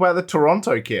didn't talk about the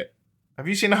Toronto kit. Have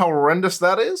you seen how horrendous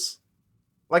that is?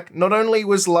 Like, not only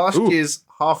was last year's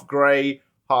half grey,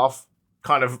 half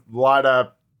kind of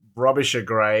lighter, rubbisher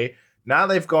grey, now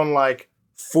they've gone like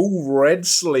full red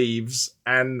sleeves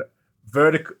and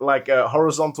vertical, like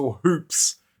horizontal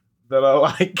hoops that are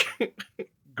like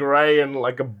grey and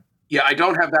like a. Yeah, I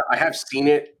don't have that. I have seen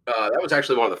it. That was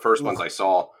actually one of the first ones I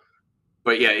saw.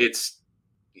 But yeah,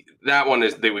 that one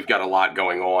is that we've got a lot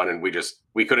going on, and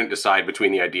we couldn't decide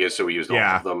between the ideas, so we used all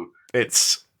of them.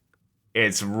 It's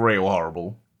real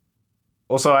horrible.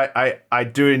 Also, I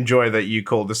do enjoy that you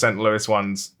called the St. Louis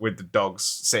ones with the dogs,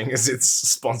 seeing as it's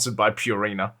sponsored by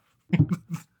Purina.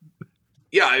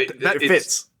 Yeah, it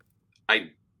fits.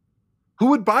 Who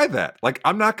would buy that? Like,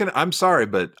 I'm sorry,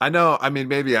 but I know. I mean,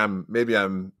 maybe I'm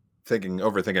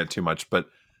overthinking it too much, but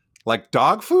like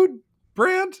dog food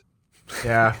brand.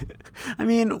 Yeah. I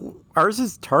mean, ours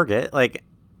is Target. Like,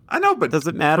 I know, but does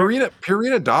it matter?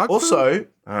 Purina dog food? Also,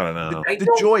 I don't know.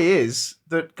 The joy is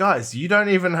that, guys, you don't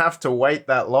even have to wait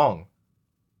that long.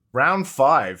 Round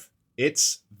 5,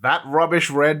 it's that rubbish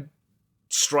red,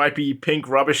 stripy, pink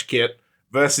rubbish kit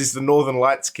versus the Northern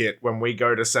Lights kit when we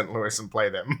go to St. Louis and play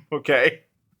them, okay?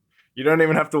 You don't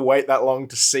even have to wait that long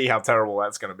to see how terrible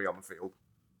that's going to be on the field.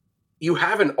 You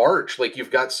have an arch. Like,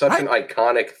 you've got such an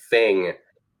iconic thing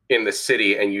in the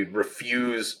city, and you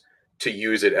refuse to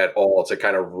use it at all to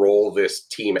kind of roll this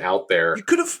team out there. You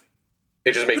could have.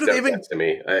 It just makes no sense to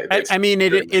me. I mean,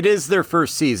 it is their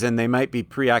first season. They might be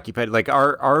preoccupied. Like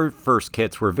our first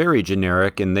kits were very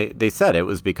generic, and they said it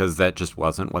was because that just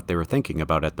wasn't what they were thinking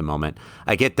about at the moment.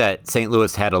 I get that St.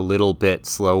 Louis had a little bit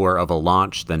slower of a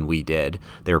launch than we did.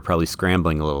 They were probably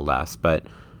scrambling a little less, but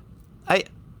I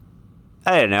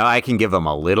don't know. I can give them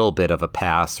a little bit of a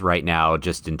pass right now,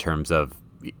 just in terms of,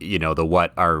 you know,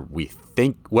 what were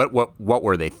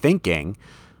they thinking?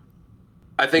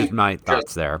 I think just my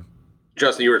thoughts there.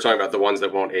 Justin, you were talking about the ones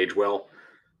that won't age well.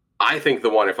 I think the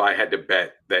one, if I had to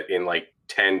bet that in like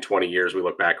 10, 20 years we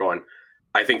look back on,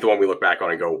 I think the one we look back on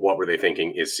and go, what were they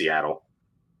thinking, is Seattle.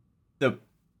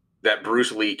 That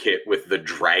Bruce Lee kit with the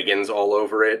dragons all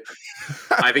over it.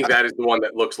 I think that is the one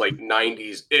that looks like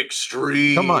 90s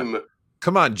extreme.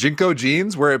 Come on, Jinko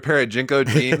jeans? Wear a pair of Jinko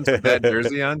jeans with that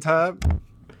jersey on top?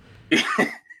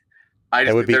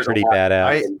 That would be pretty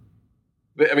badass.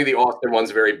 I mean, the Austin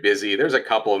one's very busy. There's a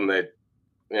couple of them that,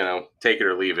 you know, take it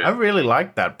or leave it. I really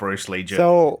like that Bruce Lee jersey.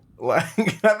 So, I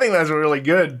think that's really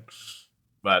good.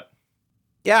 But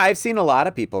yeah, I've seen a lot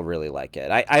of people really like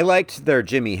it. I liked their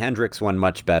Jimi Hendrix one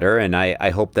much better, and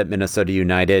I hope that Minnesota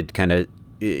United kind of,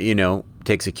 you know,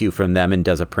 takes a cue from them and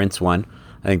does a Prince one.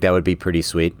 I think that would be pretty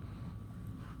sweet.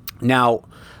 Now,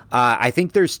 I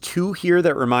think there's two here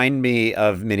that remind me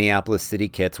of Minneapolis City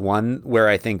kits. One where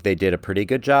I think they did a pretty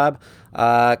good job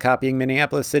copying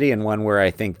Minneapolis City, and one where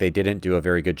I think they didn't do a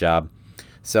very good job.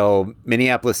 So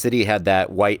Minneapolis City had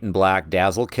that white and black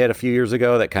Dazzle kit a few years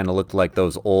ago that kind of looked like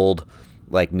those old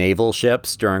like naval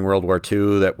ships during World War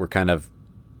II that were kind of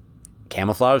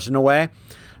camouflaged in a way,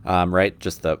 right?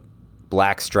 Just the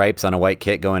black stripes on a white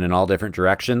kit going in all different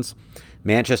directions.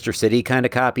 Manchester City kind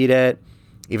of copied it.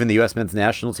 Even the U.S. men's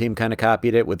national team kind of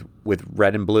copied it with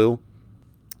red and blue.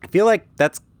 I feel like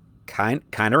that's kind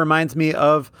of reminds me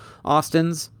of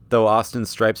Austin's, though Austin's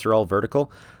stripes are all vertical.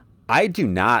 I do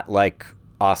not like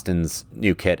Austin's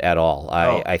new kit at all.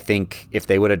 I think if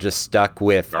they would have just stuck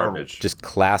with just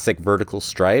classic vertical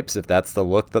stripes, if that's the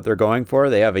look that they're going for,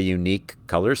 they have a unique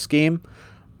color scheme.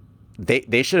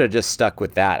 They should have just stuck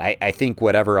with that. I think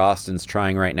whatever Austin's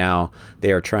trying right now,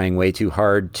 they are trying way too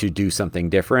hard to do something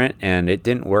different, and it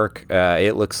didn't work.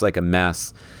 It looks like a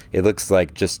mess. It looks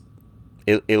like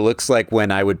it looks like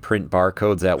when I would print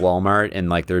barcodes at Walmart, and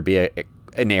like there'd be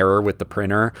an error with the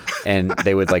printer, and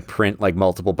they would like print like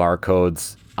multiple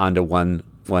barcodes onto one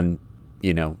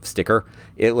sticker.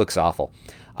 It looks awful.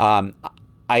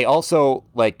 I also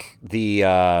like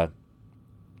the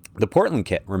Portland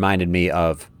kit reminded me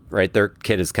of. Right, their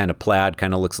kit is kind of plaid,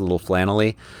 kind of looks a little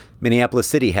flannelly. Minneapolis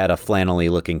City had a flannelly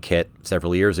looking kit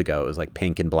several years ago. It was like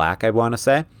pink and black, I want to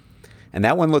say. And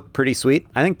that one looked pretty sweet.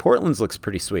 I think Portland's looks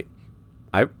pretty sweet.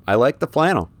 I like the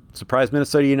flannel. Surprised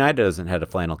Minnesota United hasn't had a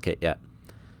flannel kit yet.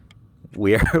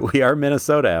 We are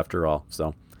Minnesota after all,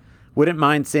 so wouldn't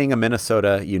mind seeing a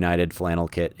Minnesota United flannel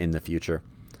kit in the future.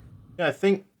 Yeah, I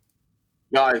think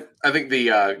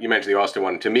the you mentioned the Austin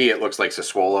one. To me, it looks like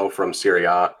Sassuolo from Serie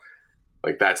A.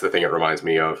 Like, that's the thing it reminds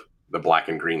me of, the black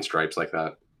and green stripes like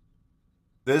that.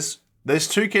 There's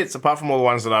two kits, apart from all the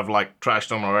ones that I've like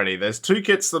trashed on already. There's two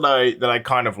kits that I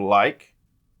kind of like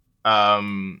a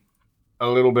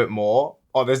little bit more.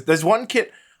 Oh, there's one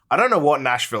kit. I don't know what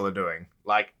Nashville are doing.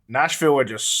 Like, Nashville are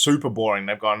just super boring.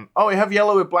 They've gone, oh, we have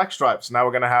yellow with black stripes. Now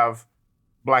we're gonna have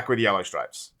black with yellow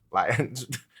stripes. Like,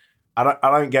 I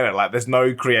don't get it. Like, there's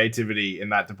no creativity in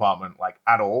that department, like,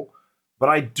 at all. But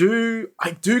I do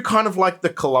kind of like the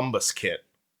Columbus kit,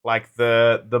 like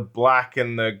the black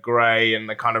and the gray and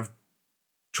the kind of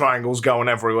triangles going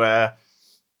everywhere.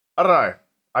 I don't know.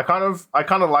 I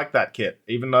kind of like that kit,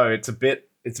 even though it's a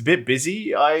bit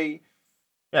busy. I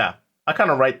kind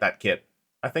of rate that kit.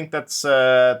 I think that's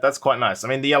quite nice. I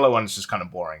mean, the yellow one's just kind of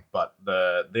boring, but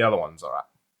the other one's alright.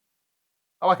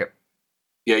 I like it.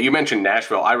 Yeah, you mentioned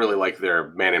Nashville. I really like their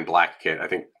Man in Black kit. I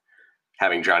think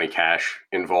having Johnny Cash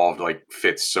involved like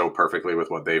fits so perfectly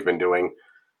with what they've been doing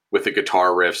with the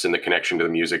guitar riffs and the connection to the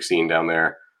music scene down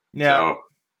there. Yeah.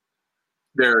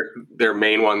 So their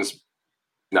main one's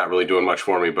not really doing much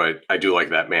for me, but I do like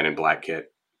that Man in Black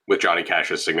kit with Johnny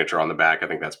Cash's signature on the back. I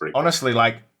think that's pretty cool. Honestly,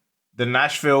 like the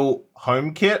Nashville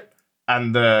home kit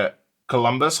and the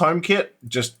Columbus home kit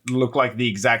just look like the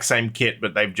exact same kit,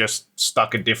 but they've just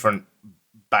stuck a different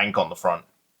bank on the front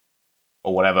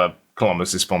or whatever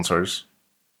Columbus' sponsor is.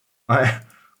 I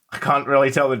can't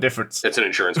really tell the difference. It's an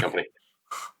insurance company.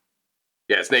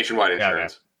 Yeah, it's Nationwide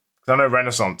Insurance. Yeah. I know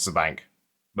Renaissance is a bank,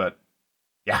 but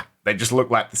yeah, they just look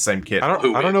like the same kit. I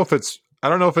don't know if it's I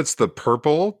don't know if it's the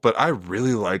purple, but I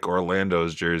really like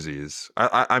Orlando's jerseys.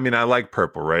 I mean, I like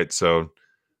purple, right? So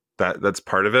that's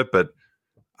part of it, but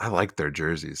I like their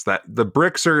jerseys. That the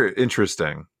bricks are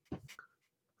interesting.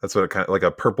 That's what it kind of like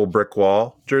a purple brick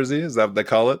wall jersey. Is that what they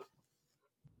call it?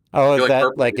 Oh, is like that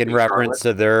purple like in is reference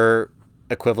to their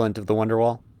equivalent of the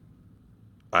Wonderwall?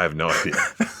 I have no idea.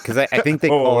 Because I think they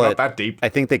Oh, call not it. that deep. I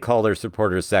think they call their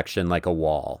supporters section like a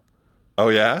wall. Oh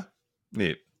yeah,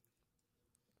 neat.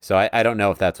 So I don't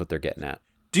know if that's what they're getting at.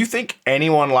 Do you think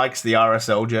anyone likes the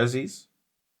RSL jerseys?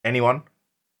 Anyone?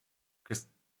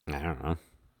 I don't know.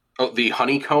 Oh, the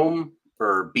honeycomb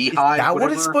or Is beehive. that what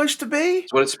whatever. it's supposed to be?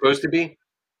 It's what it's supposed to be.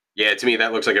 Yeah, to me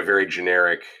that looks like a very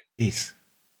generic. Jeez.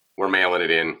 We're mailing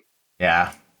it in.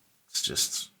 Yeah. It's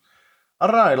just, I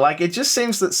don't know. Like, it just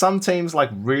seems that some teams like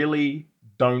really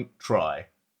don't try.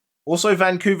 Also,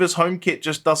 Vancouver's home kit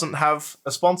just doesn't have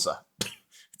a sponsor.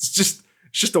 It's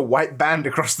just a white band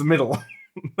across the middle.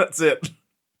 That's it.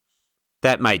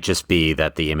 That might just be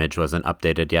that the image wasn't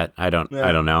updated yet. I don't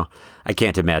know. I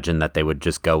can't imagine that they would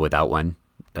just go without one.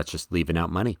 That's just leaving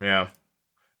out money. Yeah.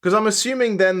 Because I'm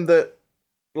assuming then that,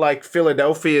 like,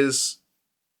 Philadelphia's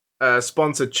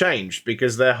sponsor changed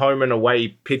because their home and away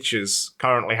pitches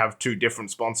currently have two different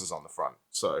sponsors on the front.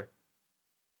 So,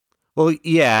 Well,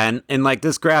 yeah, and like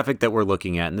this graphic that we're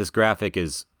looking at, and this graphic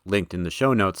is linked in the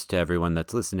show notes to everyone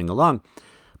that's listening along.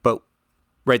 But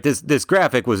right, this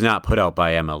graphic was not put out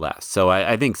by MLS. So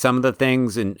I think some of the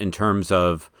things in terms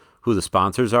of who the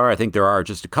sponsors are, I think there are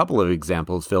just a couple of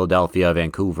examples, Philadelphia,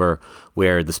 Vancouver,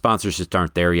 where the sponsors just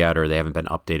aren't there yet or they haven't been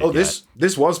updated yet.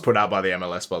 This was put out by the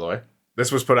MLS, by the way.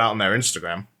 This was put out on their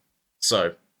Instagram.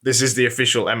 So this is the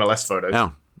official MLS photos.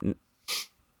 No.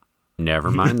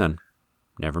 Never mind then.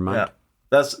 Never mind.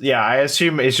 Yeah. I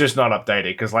assume it's just not updated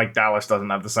because like Dallas doesn't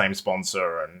have the same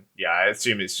sponsor, and yeah, I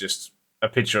assume it's just a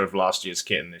picture of last year's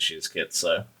kit and this year's kit.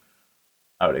 So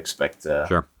I would expect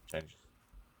Sure. changes.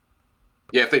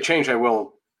 Yeah, if they change, I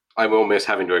will miss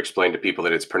having to explain to people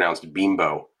that it's pronounced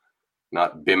bimbo,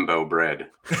 not bimbo bread.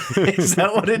 Is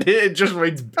that what it is? It just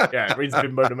reads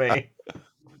bimbo to me.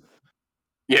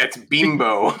 Yeah, it's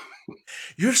bimbo.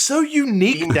 You're so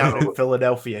unique Bimbo. down in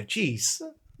Philadelphia. Jeez.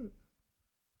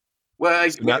 Well,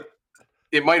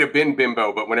 it might have been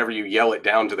bimbo, but whenever you yell it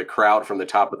down to the crowd from the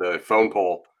top of the phone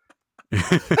pole,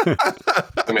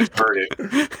 I misheard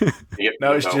it.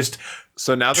 No, it's just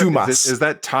So now Tumas. is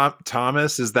that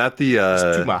Thomas? Is that the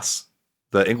Tumas.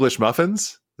 the English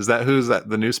muffins? Is that who's that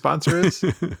the new sponsor is?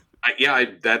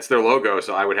 That's their logo,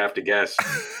 so I would have to guess.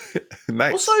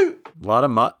 Nice. Also, A lot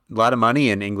of money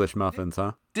in English muffins,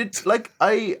 huh? did like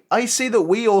I see that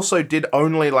we also did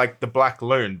only like the black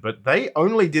loon, but they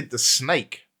only did the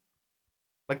snake.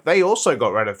 Like they also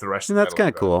got rid of the rest And of that's kind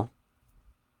of cool.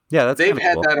 Yeah, that's They've kinda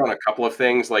had cool. that on a couple of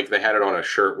things. Like they had it on a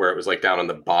shirt where it was like down on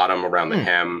the bottom around the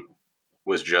hem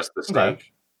was just the snake. Okay.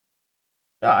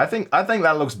 Yeah, I think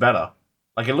that looks better.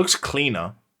 Like it looks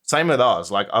cleaner. Same with ours.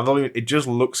 Like it just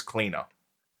looks cleaner.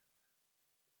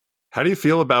 How do you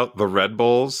feel about the Red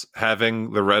Bulls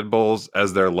having the Red Bulls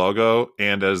as their logo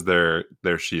and as their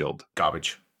shield?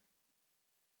 Garbage.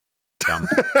 Dumb.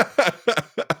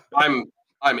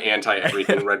 I'm anti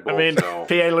everything Red Bull. I mean, so.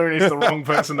 PA Loon is the wrong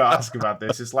person to ask about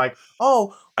this. It's like,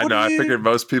 oh, I know. I figured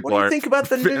most people what do you aren't. think about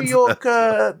the New fans of York,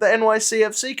 that. the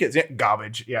NYCFC kids? Yeah,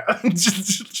 garbage. Yeah.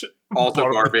 Also Bottom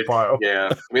of the garbage. pile. Yeah.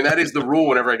 I mean, that is the rule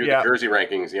whenever I do Yeah. the jersey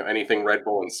rankings. You know, anything Red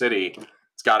Bull and City,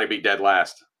 it's got to be dead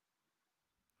last.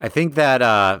 I think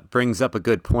that brings up a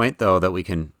good point, though, that we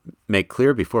can make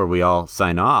clear before we all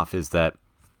sign off, is that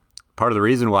part of the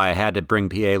reason why I had to bring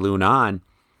PA Loon on,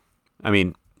 I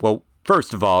mean, well,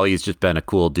 first of all, he's just been a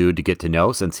cool dude to get to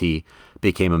know since he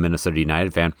became a Minnesota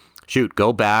United fan. Shoot,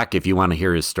 go back if you want to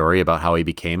hear his story about how he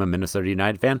became a Minnesota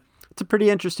United fan. It's a pretty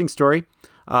interesting story.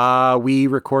 We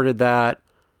recorded that,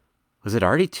 was it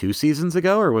already 2 seasons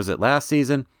ago or was it last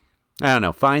season? I don't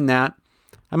know. Find that.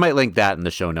 I might link that in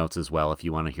the show notes as well if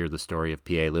you want to hear the story of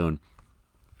PA Loon.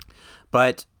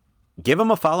 But give him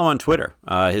a follow on Twitter.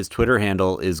 His Twitter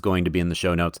handle is going to be in the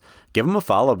show notes. Give him a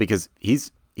follow because he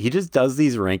just does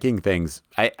these ranking things.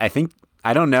 I think,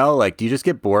 I don't know, like, do you just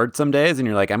get bored some days and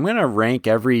you're like, I'm going to rank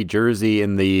every jersey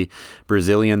in the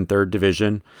Brazilian 3rd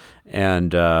division?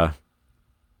 And I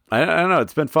don't know.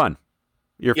 It's been fun.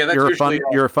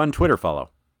 You're a fun Twitter follow.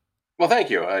 Well, thank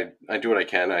you. I do what I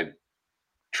can. I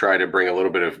try to bring a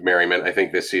little bit of merriment. I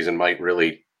think this season might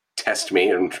really test me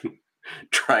and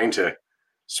trying to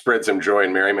spread some joy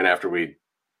and merriment after we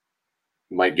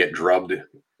might get drubbed,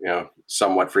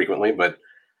 somewhat frequently. But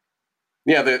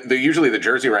yeah, the usually the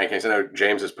jersey rankings. I know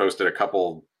James has posted a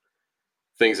couple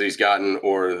things that he's gotten,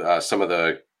 or some of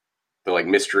the like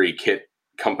mystery kit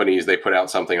companies, they put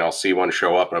out something, and I'll see one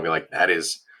show up, and I'll be like, that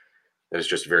is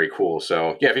just very cool.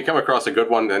 So yeah, if you come across a good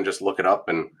one, then just look it up,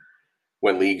 and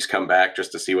when leagues come back,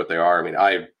 just to see what they are. I mean,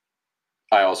 I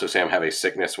also, Sam, have a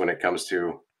sickness when it comes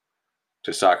to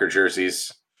soccer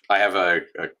jerseys. I have a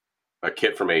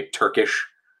kit from a Turkish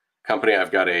company.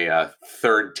 I've got a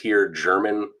third tier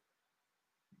German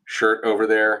shirt over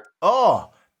there.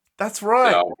 Oh, that's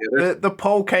right. So, yeah, the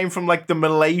poll came from like the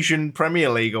Malaysian Premier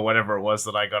League or whatever it was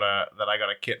that I got a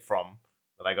kit from.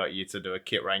 That I got you to do a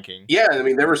kit ranking. Yeah, I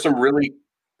mean, there were some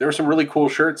really cool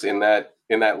shirts in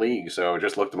that league. So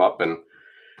just looked them up and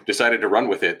decided to run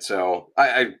with it. So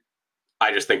I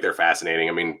just think they're fascinating.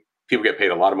 I mean, people get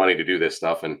paid a lot of money to do this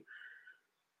stuff, and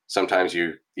sometimes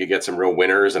you get some real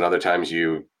winners, and other times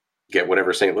you get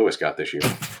whatever St. Louis got this year.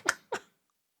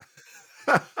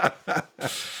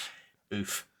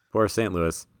 Oof. Poor St.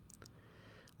 Louis.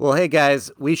 Well, hey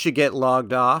guys, we should get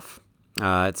logged off.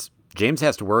 James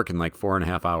has to work in like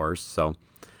 4.5 hours, so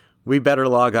we better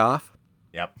log off.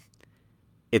 Yep.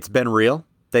 It's been real.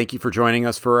 Thank you for joining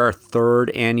us for our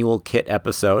 3rd annual Kit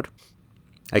episode.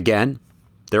 Again,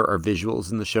 there are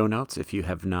visuals in the show notes if you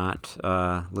have not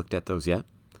looked at those yet.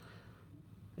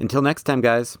 Until next time,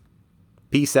 guys,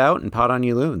 peace out and pot on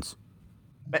you loons.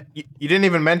 You didn't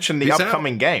even mention the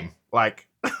upcoming game. Like,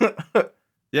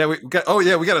 Yeah, we got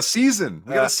a season.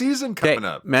 We got a season coming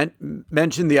up.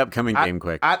 Mention the upcoming game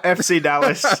quick. At FC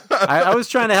Dallas. I was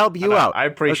trying to help you out. I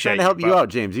appreciate I was trying to help you out,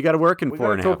 James. You got to work in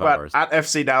 4.5 hours. At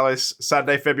FC Dallas,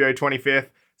 Saturday, February 25th,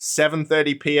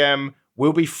 7:30 p.m.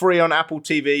 We'll be free on Apple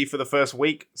TV for the first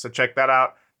week, so check that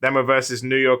out. Then we're versus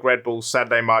New York Red Bulls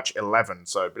Saturday, March 11.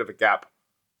 So a bit of a gap.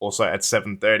 Also at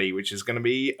 7:30, which is going to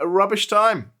be a rubbish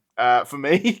time for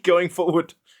me going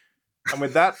forward. And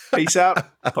with that, peace out.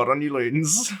 Pot on you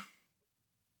loons.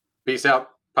 Peace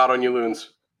out. Pot on you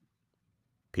loons.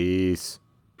 Peace.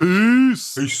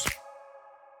 Peace. Peace.